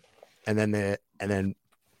 Mm-hmm. and then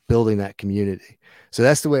building that community. So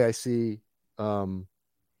that's the way I see.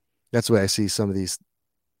 That's the way I see some of these.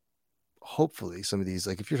 Hopefully, some of these,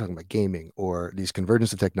 like if you're talking about gaming or these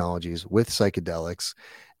convergence of technologies with psychedelics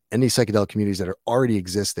and these psychedelic communities that are already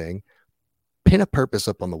existing, pin a purpose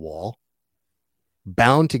up on the wall,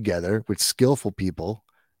 bound together with skillful people,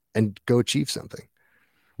 and go achieve something.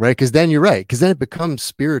 Right? Because then you're right. Because then it becomes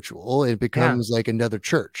spiritual. It Yeah. becomes like another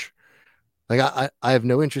church. Like I have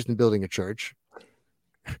no interest in building a church.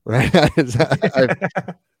 Right?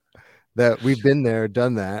 That we've been there,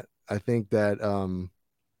 done that. I think that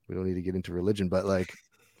we don't need to get into religion, but like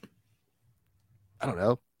I don't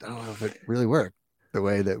know if it really worked the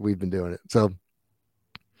way that we've been doing it. So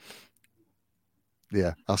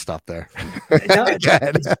yeah, I'll stop there. No,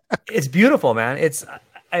 it's beautiful, man.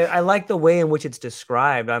 I like the way in which it's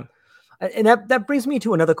described. And that brings me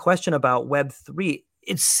to another question about Web3.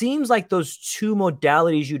 It seems like those two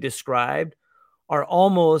modalities you described are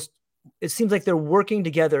almost, it seems like they're working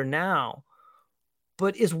together now.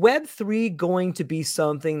 But is Web3 going to be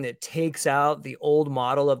something that takes out the old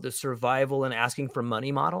model of the survival and asking for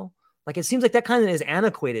money model? Like, it seems like that kind of is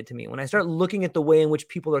antiquated to me when I start looking at the way in which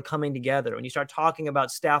people are coming together. When you start talking about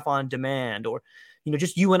staff on demand, or,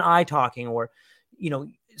 just you and I talking, or,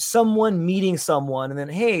 someone meeting someone and then,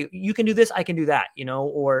 hey, you can do this, I can do that,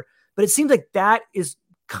 but it seems like that is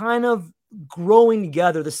kind of growing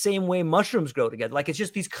together the same way mushrooms grow together. Like, it's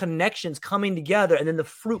just these connections coming together and then the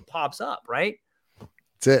fruit pops up, right?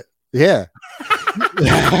 That's it. Yeah.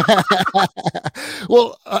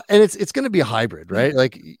 Well, and it's going to be a hybrid, right?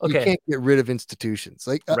 Like you can't get rid of institutions.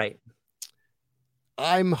 Like, right.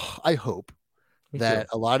 I hope that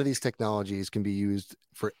a lot of these technologies can be used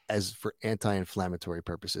for anti-inflammatory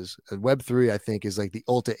purposes. Web3, I think, is like the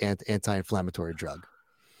ultimate anti-inflammatory drug.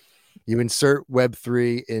 You insert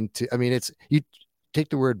Web3 into, you take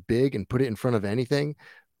the word big and put it in front of anything,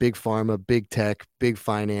 big pharma, big tech, big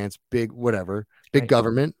finance, big whatever, big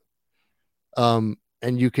government. And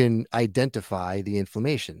you can identify the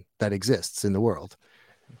inflammation that exists in the world.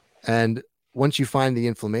 And once you find the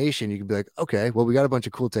inflammation, you can be like, okay, well, we got a bunch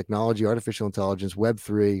of cool technology, artificial intelligence,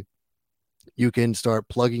 Web3. You can start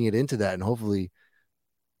plugging it into that and hopefully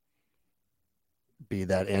be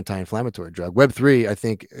that anti-inflammatory drug. Web3, I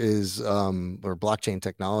think, is or blockchain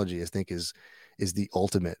technology, I think, is the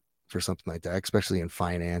ultimate for something like that, especially in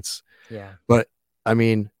finance. Yeah. But all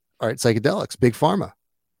right, psychedelics, big pharma.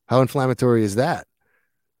 How inflammatory is that?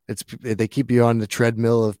 They keep you on the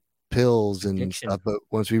treadmill of pills and stuff. But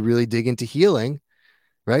once we really dig into healing,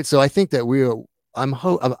 right? So I think that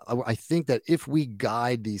I think that if we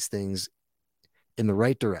guide these things in the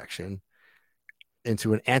right direction,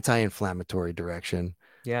 into an anti-inflammatory direction,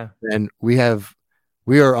 then we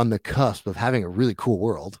are on the cusp of having a really cool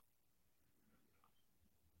world.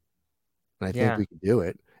 And I think we can do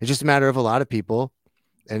it. It's just a matter of a lot of people.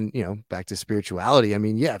 And, back to spirituality.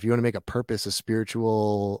 If you want to make a purpose a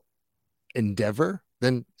spiritual endeavor,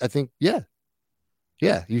 then I think, yeah,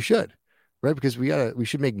 you should, right? Because we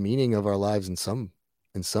should make meaning of our lives in some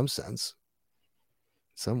sense,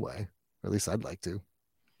 some way, or at least I'd like to.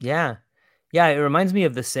 Yeah. Yeah. It reminds me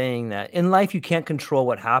of the saying that in life, you can't control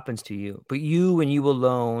what happens to you, but you and you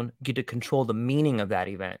alone get to control the meaning of that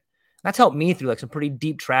event. That's helped me through like some pretty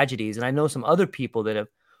deep tragedies. And I know some other people that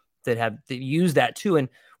use that too. And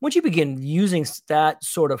once you begin using that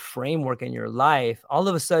sort of framework in your life, all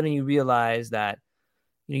of a sudden you realize that,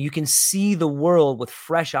 you can see the world with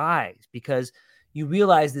fresh eyes, because you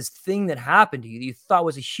realize this thing that happened to you that you thought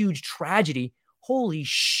was a huge tragedy. Holy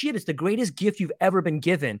shit, it's the greatest gift you've ever been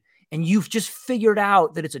given. And you've just figured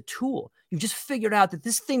out that it's a tool. You've just figured out that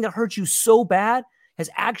this thing that hurt you so bad has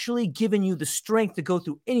actually given you the strength to go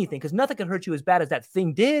through anything, because nothing can hurt you as bad as that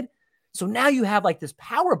thing did. So now you have like this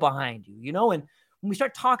power behind you, and when we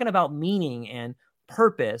start talking about meaning and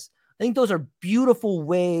purpose, I think those are beautiful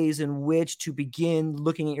ways in which to begin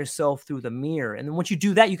looking at yourself through the mirror. And then once you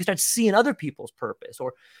do that, you can start seeing other people's purpose,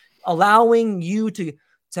 or allowing you to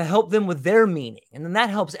help them with their meaning. And then that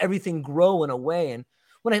helps everything grow in a way. And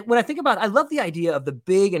when I think about it, I love the idea of the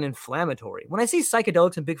big and inflammatory. When I see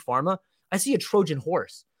psychedelics and big pharma, I see a Trojan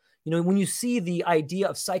horse. When you see the idea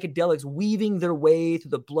of psychedelics weaving their way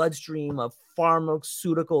through the bloodstream of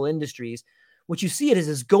pharmaceutical industries, what you see it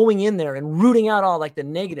is going in there and rooting out all like the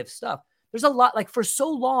negative stuff. There's a lot, like for so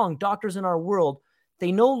long, doctors in our world,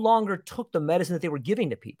 they no longer took the medicine that they were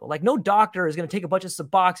giving to people. Like no doctor is going to take a bunch of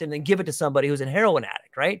Suboxone and then give it to somebody who's a heroin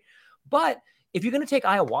addict, right? But if you're going to take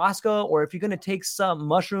ayahuasca, or if you're going to take some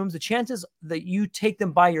mushrooms, the chances that you take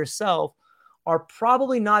them by yourself are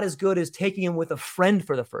probably not as good as taking them with a friend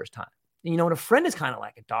for the first time. And a friend is kind of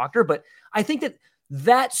like a doctor, but I think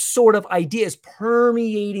that sort of idea is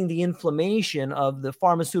permeating the inflammation of the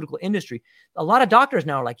pharmaceutical industry. A lot of doctors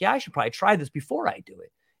now are like, yeah, I should probably try this before I do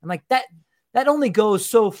it. And like that only goes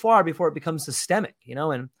so far before it becomes systemic,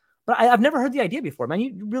 but I've never heard the idea before, man.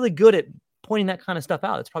 You're really good at pointing that kind of stuff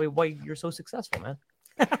out. It's probably why you're so successful, man.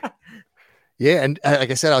 Yeah. And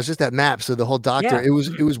like I said, I was just at MAP. So the whole doctor, it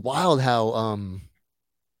was wild how,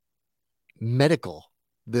 medical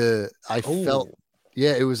I felt.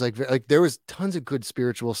 Yeah, it was like there was tons of good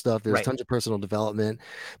spiritual stuff. There's tons of personal development,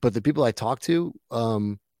 but the people I talked to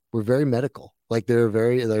were very medical. Like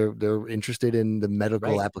they're interested in the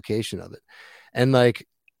medical application of it. And like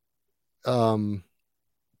I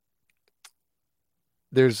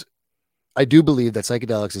do believe that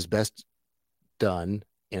psychedelics is best done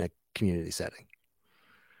in a community setting.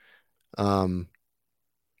 And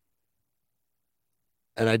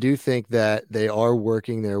I do think that they are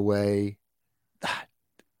working their way.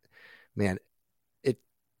 Man, it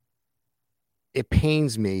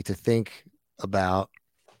pains me to think about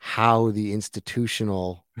how the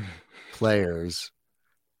institutional players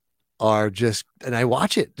are just, and I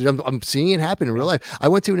watch it. I'm seeing it happen in real life. I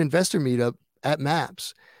went to an investor meetup at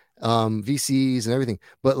MAPS, VCs and everything,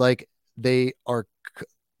 but like they are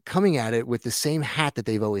coming at it with the same hat that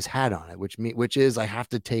they've always had on it, which is I have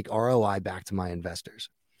to take ROI back to my investors,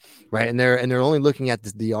 right? And they're only looking at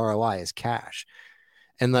the ROI as cash,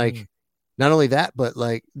 and like not only that, but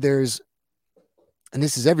like and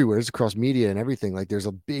this is everywhere. It's across media and everything. Like there's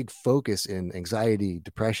a big focus in anxiety,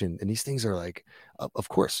 depression, and these things are like, of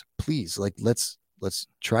course, please, like let's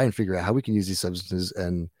try and figure out how we can use these substances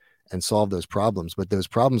and solve those problems. But those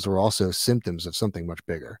problems are also symptoms of something much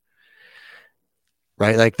bigger,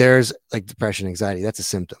 right? Like there's like depression, anxiety, that's a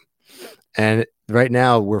symptom. And right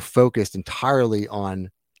now we're focused entirely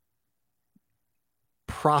on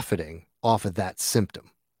profiting off of that symptom.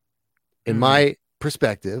 In my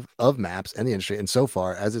perspective of MAPS and the industry, and so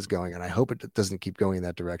far as it's going, and I hope it doesn't keep going in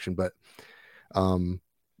that direction, but it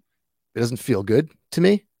doesn't feel good to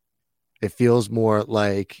me. It feels more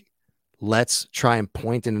like let's try and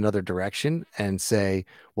point in another direction and say,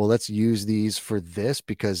 well, let's use these for this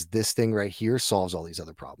because this thing right here solves all these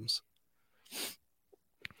other problems.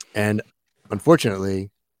 And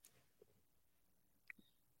unfortunately,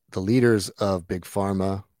 the leaders of big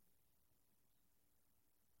pharma,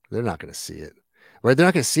 they're not going to see it, right? They're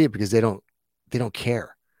not going to see it because they don't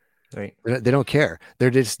care. Right. They don't care.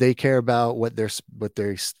 They care about what they're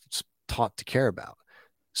taught to care about.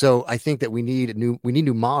 So I think that we need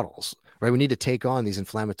new models, right? We need to take on these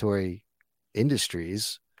inflammatory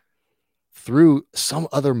industries through some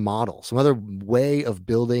other model, some other way of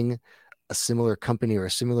building a similar company or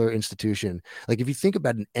a similar institution. Like if you think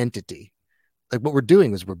about an entity, like what we're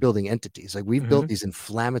doing is we're building entities. Like we've built these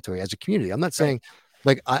inflammatory as a community. I'm not saying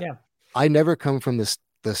like I never come from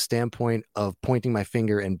the standpoint of pointing my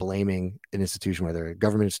finger and blaming an institution, whether a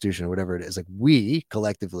government institution or whatever it is. Like we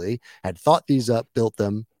collectively had thought these up, built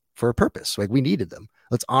them for a purpose. Like we needed them.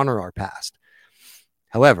 Let's honor our past.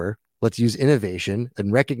 However, let's use innovation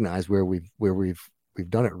and recognize where we've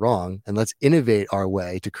done it wrong, and let's innovate our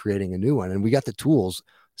way to creating a new one. And we got the tools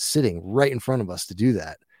sitting right in front of us to do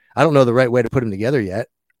that. I don't know the right way to put them together yet.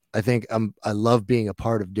 I think I love being a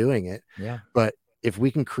part of doing it. Yeah. But if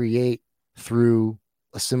we can create through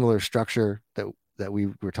a similar structure that we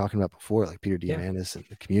were talking about before, like Peter Diamandis and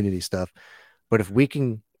the community stuff, but if we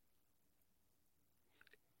can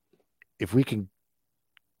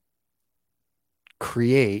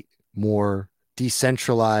create more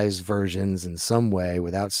decentralized versions in some way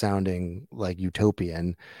without sounding like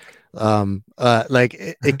utopian, like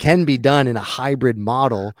it can be done in a hybrid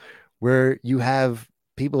model where you have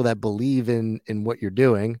people that believe in what you're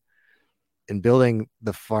doing and building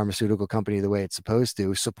the pharmaceutical company the way it's supposed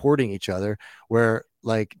to, supporting each other, where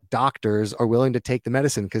like doctors are willing to take the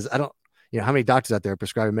medicine. Cause I don't, how many doctors out there are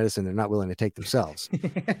prescribing medicine they're not willing to take themselves?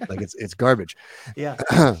 Like it's garbage. Yeah.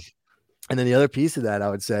 And then the other piece of that, I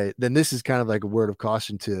would say, then this is kind of like a word of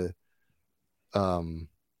caution to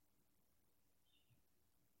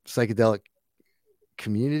psychedelic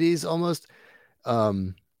communities almost.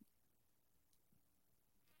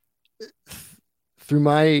 Through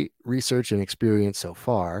my research and experience so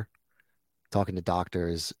far, talking to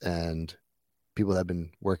doctors and people that have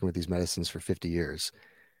been working with these medicines for 50 years,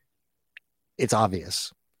 it's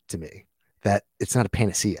obvious to me that it's not a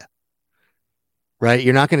panacea, right?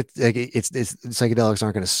 You're not going to, like, psychedelics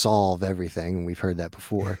aren't going to solve everything. And we've heard that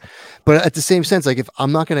before, but at the same sense, like if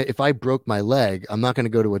I broke my leg, I'm not going to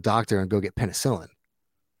go to a doctor and go get penicillin.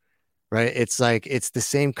 right? It's like it's the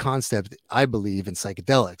same concept, I believe, in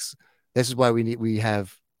psychedelics. This is why we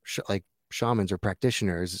have like shamans or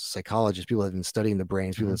practitioners, psychologists, people that have been studying the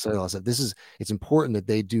brains, people that study all that stuff. It's important that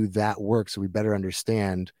they do that work so we better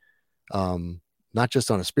understand, not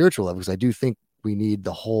just on a spiritual level, because I do think we need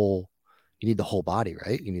you need the whole body,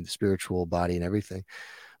 right? You need the spiritual body and everything.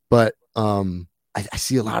 But I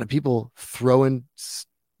see a lot of people throwing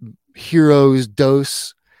heroes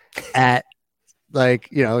dose at, like,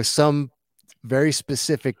 some very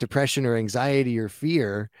specific depression or anxiety or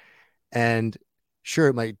fear. And sure,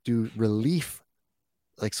 it might do relief,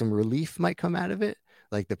 like some relief might come out of it,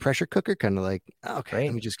 like the pressure cooker, kind of like, okay, let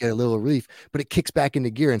Right. me just get a little relief. But it kicks back into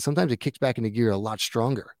gear. And sometimes it kicks back into gear a lot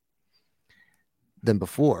stronger than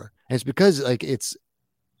before. And it's because, like, it's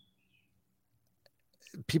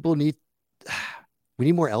people need, we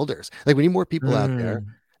need more elders. Like, we need more people out there Mm,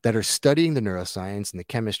 that are studying the neuroscience and the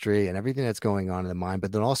chemistry and everything that's going on in the mind,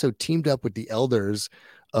 but then also teamed up with the elders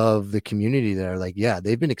of the community that are like, yeah,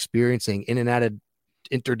 they've been experiencing in and out of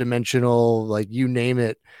interdimensional, like, you name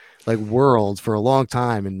it, like, worlds for a long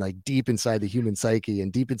time, and like deep inside the human psyche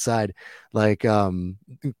and deep inside, like,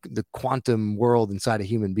 the quantum world inside a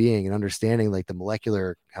human being, and understanding like the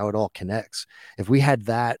molecular, how it all connects. If we had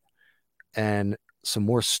that and some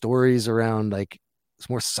more stories around, like,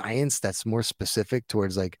 some more science that's more specific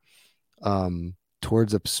towards, like,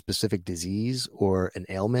 towards a specific disease or an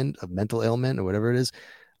ailment, a mental ailment or whatever it is,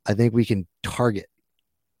 I think we can target,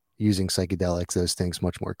 using psychedelics, those things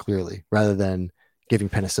much more clearly, rather than giving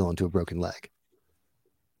penicillin to a broken leg.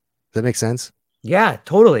 Does that make sense? yeah,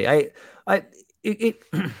 totally. It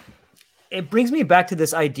it brings me back to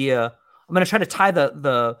this idea. I'm going to try to tie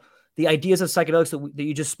the ideas of psychedelics that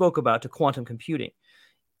you just spoke about to quantum computing.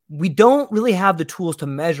 We don't really have the tools to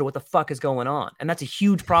measure what the fuck is going on, and that's a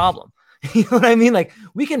huge problem. You know what I mean? Like,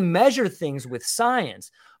 we can measure things with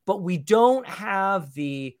science, but we don't have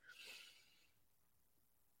the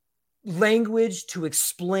language to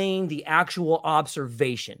explain the actual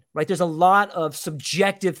observation, right? There's a lot of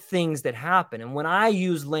subjective things that happen. And when I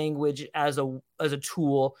use language as a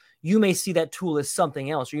tool, you may see that tool as something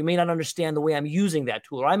else, or you may not understand the way I'm using that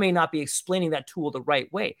tool, or I may not be explaining that tool the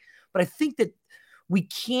right way. But I think that we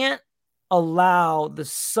can't allow the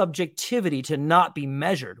subjectivity to not be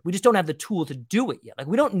measured. We just don't have the tool to do it yet. Like,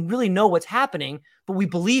 we don't really know what's happening, but we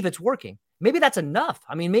believe it's working. Maybe that's enough.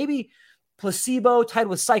 I mean, maybe placebo tied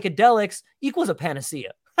with psychedelics equals a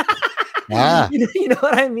panacea. Ah, You know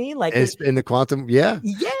what I mean? Like, it's in the quantum. Yeah,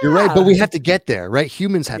 you're right. But yeah. we have to get there, right?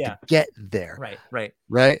 Humans have to Yeah. get there, Right. Right.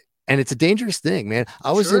 right? And it's a dangerous thing, man.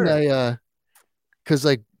 I was in Sure. because,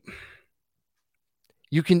 like,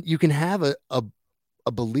 you can have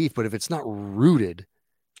a belief, but if it's not rooted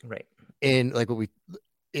Right. in, like,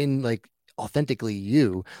 in, like, authentically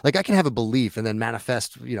you, like, I can have a belief and then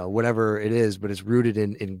manifest, whatever it is, but it's rooted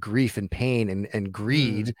in grief and pain and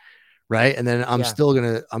greed, Mm, right? And then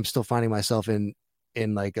yeah. I'm still finding myself in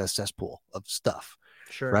like a cesspool of stuff,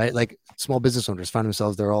 Sure. right? Like, small business owners find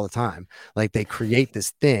themselves there all the time. Like, they create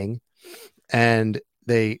this thing, and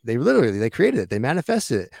they literally, they created it, they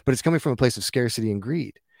manifested it, but it's coming from a place of scarcity and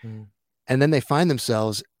greed. Mm. And then they find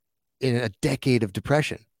themselves in a decade of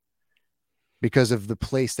depression because of the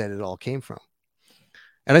place that it all came from.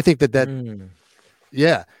 And I think that Mm.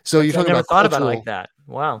 yeah. So I never thought about it like that.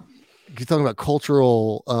 Wow. you're talking about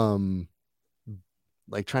cultural,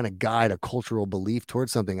 like, trying to guide a cultural belief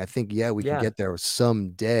towards something. I think, yeah, we can Yeah. get there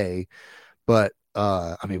someday, but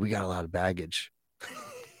I mean, we got a lot of baggage,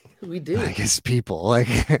 We do. I guess, people, like,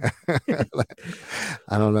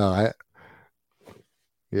 I don't know.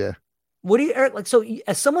 Yeah. What do you, Eric, like, so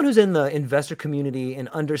as someone who's in the investor community and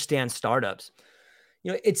understands startups,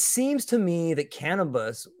 it seems to me that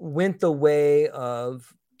cannabis went the way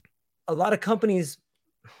of a lot of companies.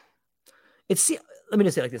 Let me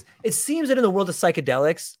just say it like this. It seems that in the world of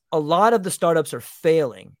psychedelics, a lot of the startups are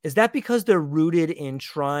failing. Is that because they're rooted in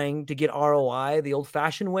trying to get ROI the old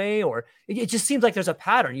fashioned way? Or it just seems like there's a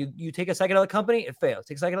pattern. You take a psychedelic company, it fails.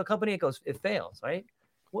 Take a psychedelic company, it fails, right? I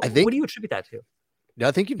What think, do you attribute that to?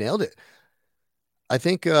 I think you nailed it. I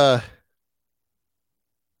think, I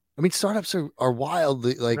mean, startups are wild.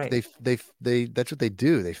 Like, Right. they that's what they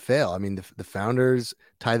do. They fail. I mean, the founders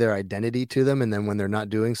tie their identity to them, and then when they're not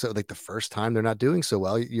doing so, like the first time they're not doing so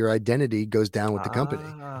well, your identity goes down with the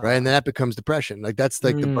company, right? And then Ah. that becomes depression. Like, that's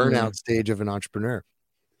like the Mm, burnout stage of an entrepreneur.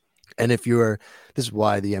 And this is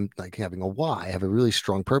why like, having a why, have a really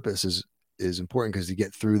strong purpose is important, because you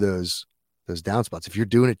get through those down spots. If you're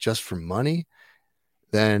doing it just for money,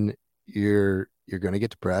 then you're going to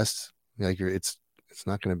get depressed. Like, it's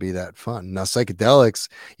not going to be that fun. Now, psychedelics,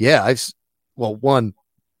 yeah, well, one,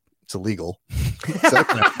 it's illegal. So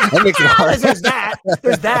that makes it hard. There's that.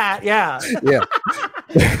 There's that. Yeah. Yeah.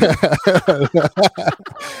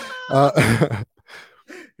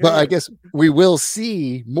 But I guess we will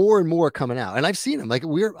see more and more coming out, and I've seen them. Like I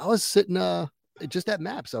was sitting just at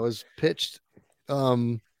Maps. I was pitched.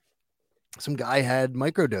 Some guy had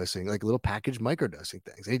microdosing, like little packaged microdosing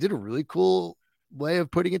things, and he did a really cool way of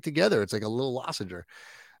putting it together. It's like a little lozenger,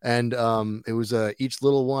 and it was each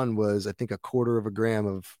little one was, I think, 1/4 of a gram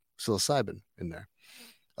of psilocybin in there.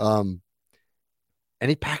 And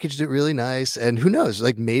he packaged it really nice. And who knows?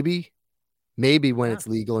 Like maybe when it's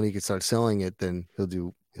legal and he can start selling it, then he'll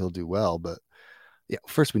do well. But yeah,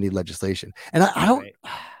 first we need legislation. And I don't. Right.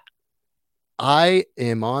 I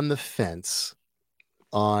am on the fence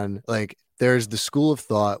on, like, there's the school of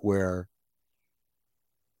thought where,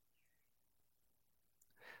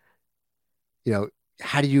 you know,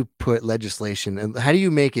 how do you put legislation and how do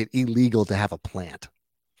you make it illegal to have a plant?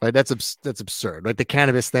 Right? That's absurd. Like the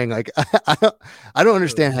cannabis thing. Like I don't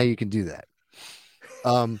understand how you can do that.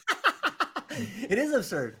 It is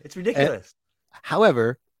absurd. It's ridiculous.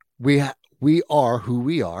 However, we are who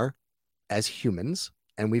we are as humans,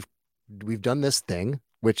 and we've done this thing,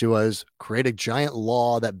 which was create a giant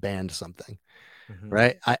law that banned something. Mm-hmm.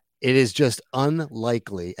 Right? It is just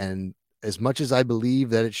unlikely, and as much as I believe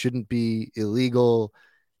that it shouldn't be illegal,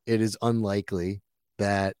 it is unlikely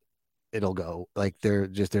that it'll go. Like they're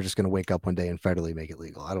just going to wake up one day and federally make it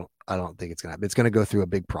legal. I don't think it's going to happen. It's going to go through a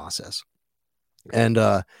big process. And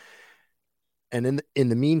in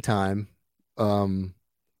the meantime,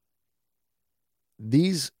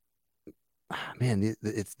 this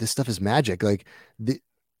stuff is magic. Like it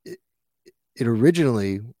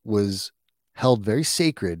originally was held very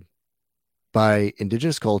sacred by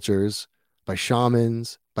indigenous cultures, by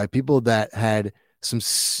shamans, by people that had some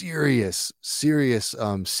serious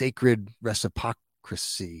sacred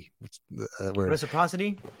reciprocity.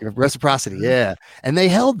 Reciprocity? Reciprocity, yeah. And they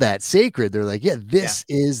held that sacred. They're like, yeah, this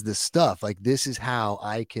is the stuff. Like, this is how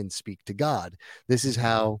I can speak to God. This is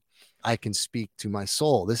how I can speak to my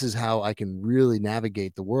soul. This is how I can really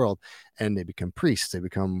navigate the world. And they become priests. They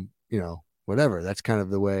become, whatever. That's kind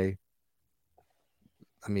of the way.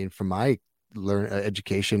 I mean, from my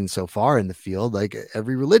education so far in the field, like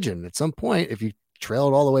every religion, at some point, if you trail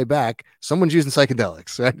it all the way back, someone's using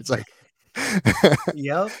psychedelics, right? It's like,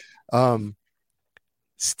 yep.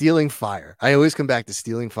 Stealing fire. I always come back to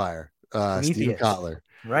stealing fire. Stephen Kotler,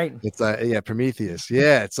 right? It's like, Prometheus.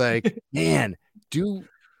 Yeah, it's like, man,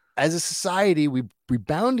 as a society, we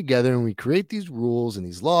bound together and we create these rules and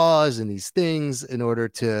these laws and these things in order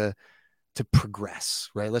to progress,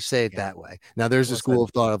 right? Let's say it that way. Now there's a school of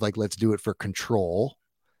thought of like, let's do it for control.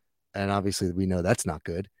 And obviously we know that's not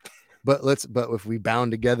good, but if we bound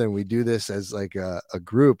together and we do this as like a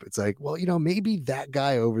group, it's like, well, maybe that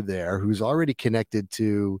guy over there who's already connected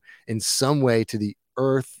to, in some way, to the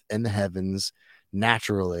earth and the heavens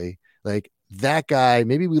naturally, like that guy,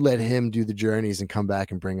 maybe we let him do the journeys and come back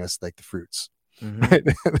and bring us like the fruits.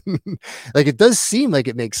 Mm-hmm. Like it does seem like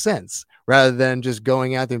it makes sense rather than just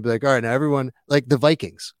going out there and be like, all right, now everyone, like the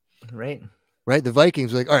Vikings, right? The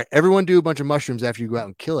Vikings were like, all right, everyone do a bunch of mushrooms after you go out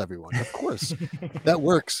and kill everyone. Of course, that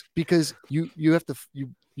works because you have to you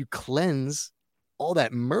cleanse all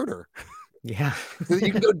that murder, yeah, so that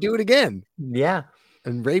you can go do it again, yeah,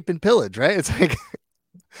 and rape and pillage, right? It's like,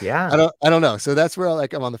 yeah, I don't know. So that's where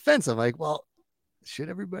I'm on the fence. I'm like, well, should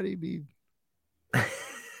everybody be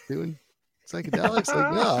doing psychedelics?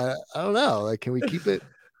 Like, no, I don't know. Like, can we keep it?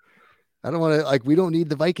 I don't want to, like, we don't need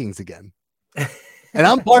the Vikings again. And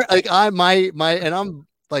I'm part, like, and I'm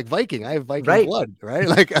like Viking. I have Viking blood, right?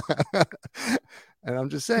 Like, and I'm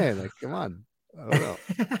just saying, like, come on. I don't know.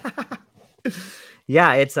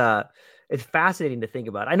 Yeah, it's fascinating to think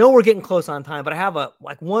about. I know we're getting close on time, but I have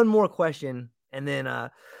one more question, and then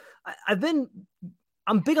I'm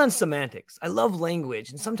big on semantics. I love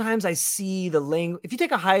language. And sometimes I see the language. If you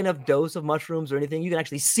take a high enough dose of mushrooms or anything, you can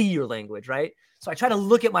actually see your language, right? So I try to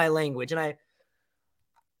look at my language, and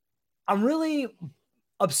I'm really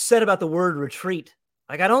upset about the word retreat.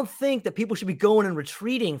 Like, I don't think that people should be going and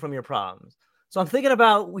retreating from your problems. So I'm thinking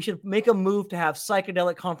about we should make a move to have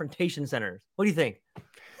psychedelic confrontation centers. What do you think?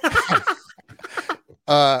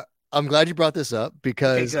 I'm glad you brought this up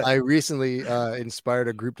because I recently inspired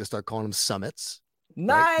a group to start calling them summits.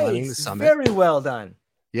 Nice. Right? Very well done.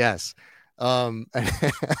 Yes. And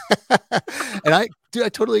I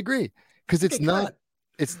totally agree because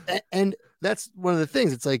and that's one of the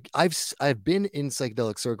things. It's like I've been in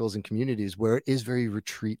psychedelic circles and communities where it is very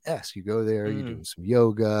retreat-esque. You go there, you're doing some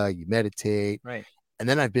yoga, you meditate. Right. And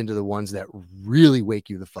then I've been to the ones that really wake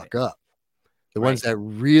you the fuck up. The ones that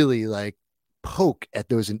really like poke at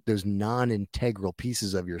those non-integral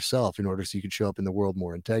pieces of yourself in order so you can show up in the world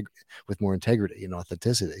with more integrity and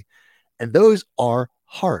authenticity. And those are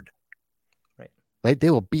hard. Right?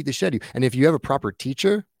 They will beat the shit out of you. And if you have a proper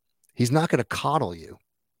teacher, he's not going to coddle you.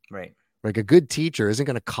 Right. Like a good teacher isn't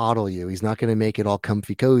going to coddle you. He's not going to make it all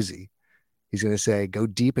comfy cozy. He's going to say, go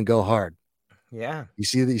deep and go hard. Yeah. You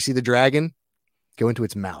see the dragon? Go into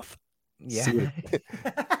its mouth. Yeah.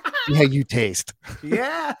 See how you taste.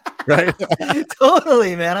 Yeah. Right?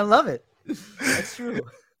 Totally, man. I love it. That's true.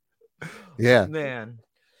 Yeah. Man.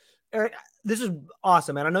 Erik, this is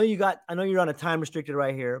awesome, man. I know you're on a time restricted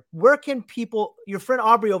right here. Where can people, your friend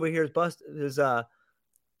Aubrey over here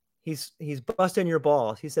he's busting your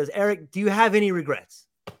balls. He says, Erik, do you have any regrets?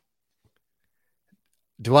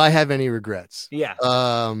 Do I have any regrets? Yeah.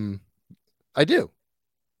 I do.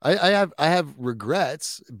 I have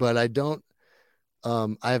regrets, but I don't.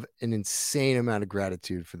 I have an insane amount of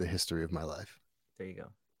gratitude for the history of my life. There you go.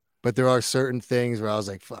 But there are certain things where I was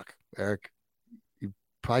like, fuck, Erik, you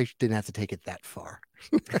probably didn't have to take it that far.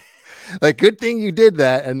 Like, good thing you did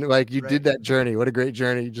that. And like, you did that journey. What a great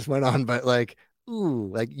journey you just went on. But like,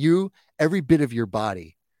 ooh, like every bit of your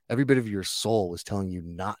body, every bit of your soul was telling you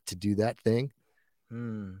not to do that thing.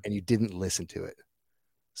 And you didn't listen to it.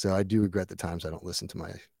 So I do regret the times I don't listen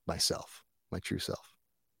to myself, my true self.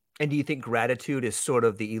 And do you think gratitude is sort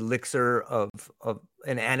of the elixir of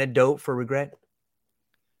an antidote for regret?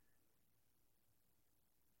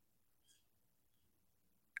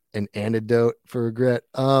 An antidote for regret?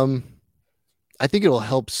 I think it'll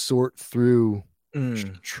help sort through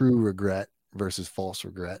true regret versus false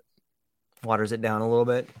regret. Waters it down a little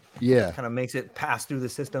bit. Yeah. Kind of makes it pass through the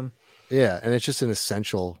system. Yeah. And it's just an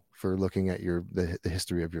essential for looking at the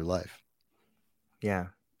history of your life. Yeah.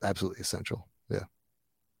 Absolutely essential. Yeah.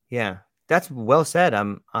 Yeah. That's well said.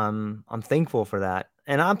 I'm thankful for that.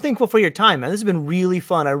 And I'm thankful for your time, man. This has been really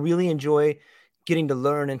fun. I really enjoy getting to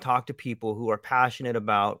learn and talk to people who are passionate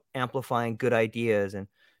about amplifying good ideas and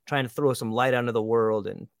trying to throw some light onto the world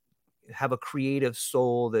and have a creative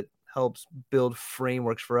soul that helps build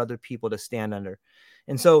frameworks for other people to stand under.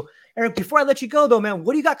 And so, Erik, before I let you go though, man,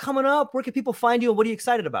 what do you got coming up? Where can people find you and what are you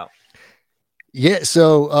excited about? Yeah.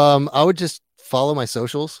 So, I would just follow my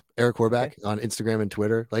socials, Erik Horbacz, on Instagram and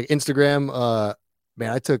Twitter. Like Instagram, man,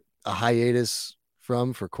 I took a hiatus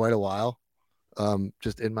for quite a while.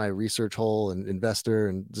 Just in my research hole and investor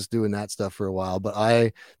and just doing that stuff for a while.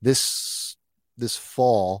 But this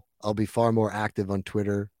fall, I'll be far more active on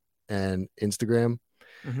Twitter and Instagram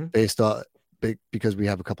because we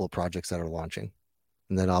have a couple of projects that are launching,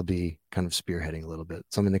 and then I'll be kind of spearheading a little bit.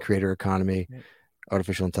 Some in the creator economy,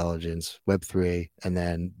 artificial intelligence, Web3, and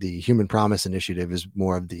then the Human Promise Initiative is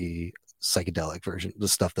more of the psychedelic version, the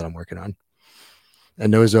stuff that I'm working on.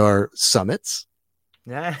 And those are summits.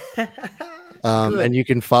 And you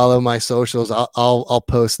can follow my socials. I'll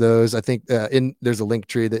post those. I think there's a link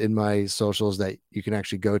tree that in my socials that you can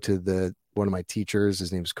actually go to one of my teachers.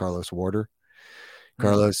 His name is Carlos Warder.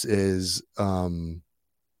 Carlos is an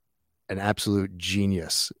absolute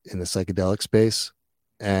genius in the psychedelic space,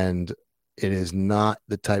 and it is not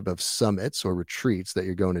the type of summits or retreats that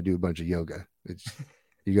you're going to do a bunch of yoga.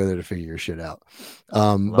 You go there to figure your shit out.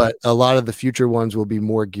 But a lot of the future ones will be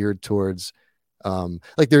more geared towards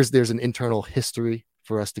like there's an internal history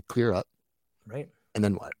for us to clear up, right? And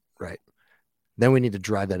then what? Right. Then we need to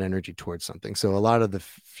drive that energy towards something. So a lot of the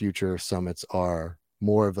future summits are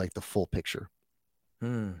more of like the full picture.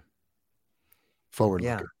 Forward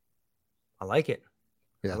looking. I like it.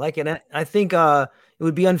 Yeah. I like it. And I think it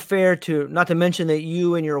would be unfair not to mention that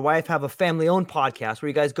you and your wife have a family-owned podcast where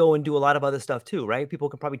you guys go and do a lot of other stuff too, right? People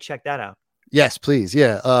can probably check that out. Yes, please.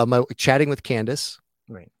 Yeah. My Chatting with Candace.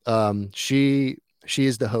 Right. She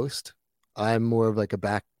is the host. I'm more of like a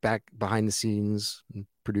back behind the scenes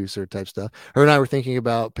producer type stuff. Her and I were thinking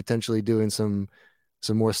about potentially doing some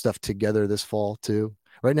more stuff together this fall too.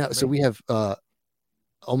 Right now, so we have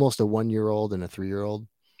almost a 1-year-old and a 3-year-old.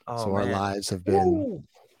 So our lives have been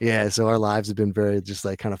so our lives have been very just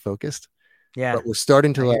like kind of focused. Yeah. But we're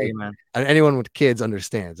starting to anyone with kids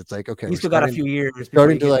understands. It's like, okay, we still got a few years.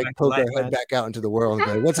 Starting to like poke our head back out into the world and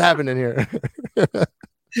go, what's happening here?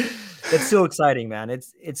 It's so exciting, man.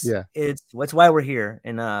 It's why we're here.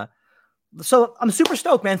 And so I'm super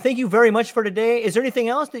stoked, man. Thank you very much for today. Is there anything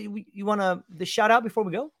else that you want to shout out before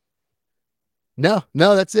we go? No,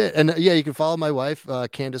 that's it. And yeah, you can follow my wife,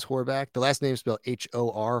 Candace Horbacz. The last name is spelled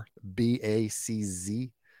Horbacz.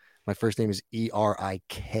 My first name is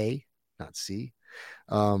Erik, not C.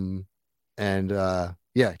 And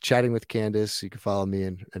Chatting with Candace. You can follow me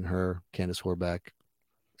and her, Candace Horbacz,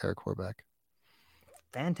 Erik Horbacz.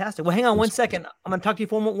 Fantastic. Well, hang on one second. I'm going to talk to you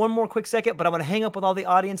for one more quick second, but I'm going to hang up with all the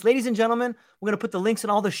audience. Ladies and gentlemen, we're going to put the links in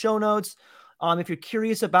all the show notes. If you're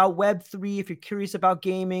curious about Web3, if you're curious about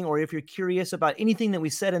gaming, or if you're curious about anything that we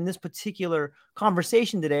said in this particular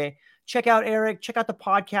conversation today, check out Erik, check out the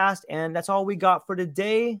podcast, and that's all we got for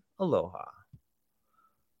today. Aloha.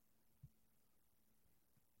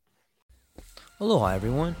 Aloha,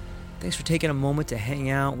 everyone. Thanks for taking a moment to hang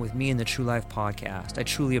out with me in the True Life Podcast. I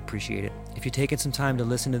truly appreciate it. If you're taking some time to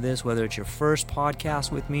listen to this, whether it's your first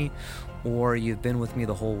podcast with me or you've been with me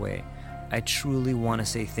the whole way, I truly want to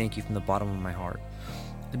say thank you from the bottom of my heart.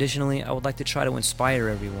 Additionally, I would like to try to inspire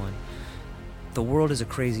everyone. The world is a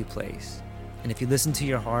crazy place, and if you listen to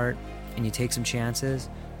your heart and you take some chances,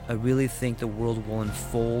 I really think the world will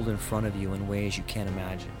unfold in front of you in ways you can't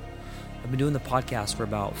imagine. I've been doing the podcast for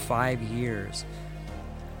about 5 years.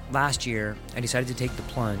 Last year, I decided to take the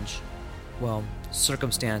plunge. Well,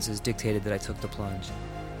 circumstances dictated that I took the plunge,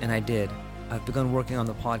 and I did. I've begun working on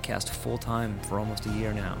the podcast full-time for almost a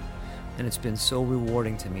year now, and it's been so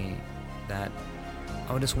rewarding to me that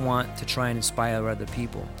I just want to try and inspire other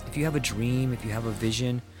people. If you have a dream, if you have a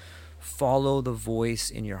vision, follow the voice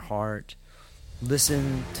in your heart,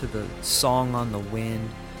 listen to the song on the wind,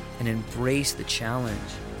 and embrace the challenge.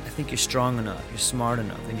 I think you're strong enough, you're smart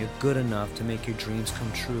enough, and you're good enough to make your dreams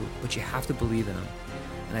come true, but you have to believe in them.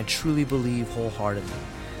 And I truly believe wholeheartedly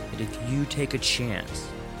that if you take a chance,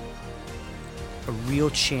 a real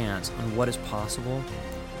chance on what is possible,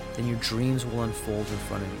 then your dreams will unfold in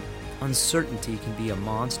front of you. Uncertainty can be a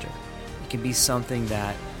monster. It can be something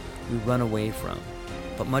that we run away from.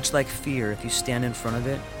 But much like fear, if you stand in front of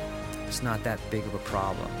it, it's not that big of a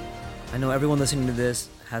problem. I know everyone listening to this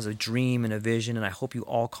has a dream and a vision, and I hope you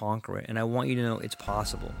all conquer it. And I want you to know it's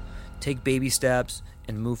possible. Take baby steps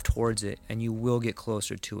and move towards it, and you will get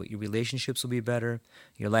closer to it. Your relationships will be better.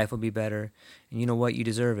 Your life will be better. And you know what? You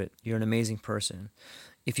deserve it. You're an amazing person.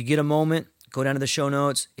 If you get a moment, go down to the show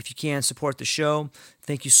notes. If you can, support the show.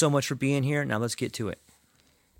 Thank you so much for being here. Now let's get to it.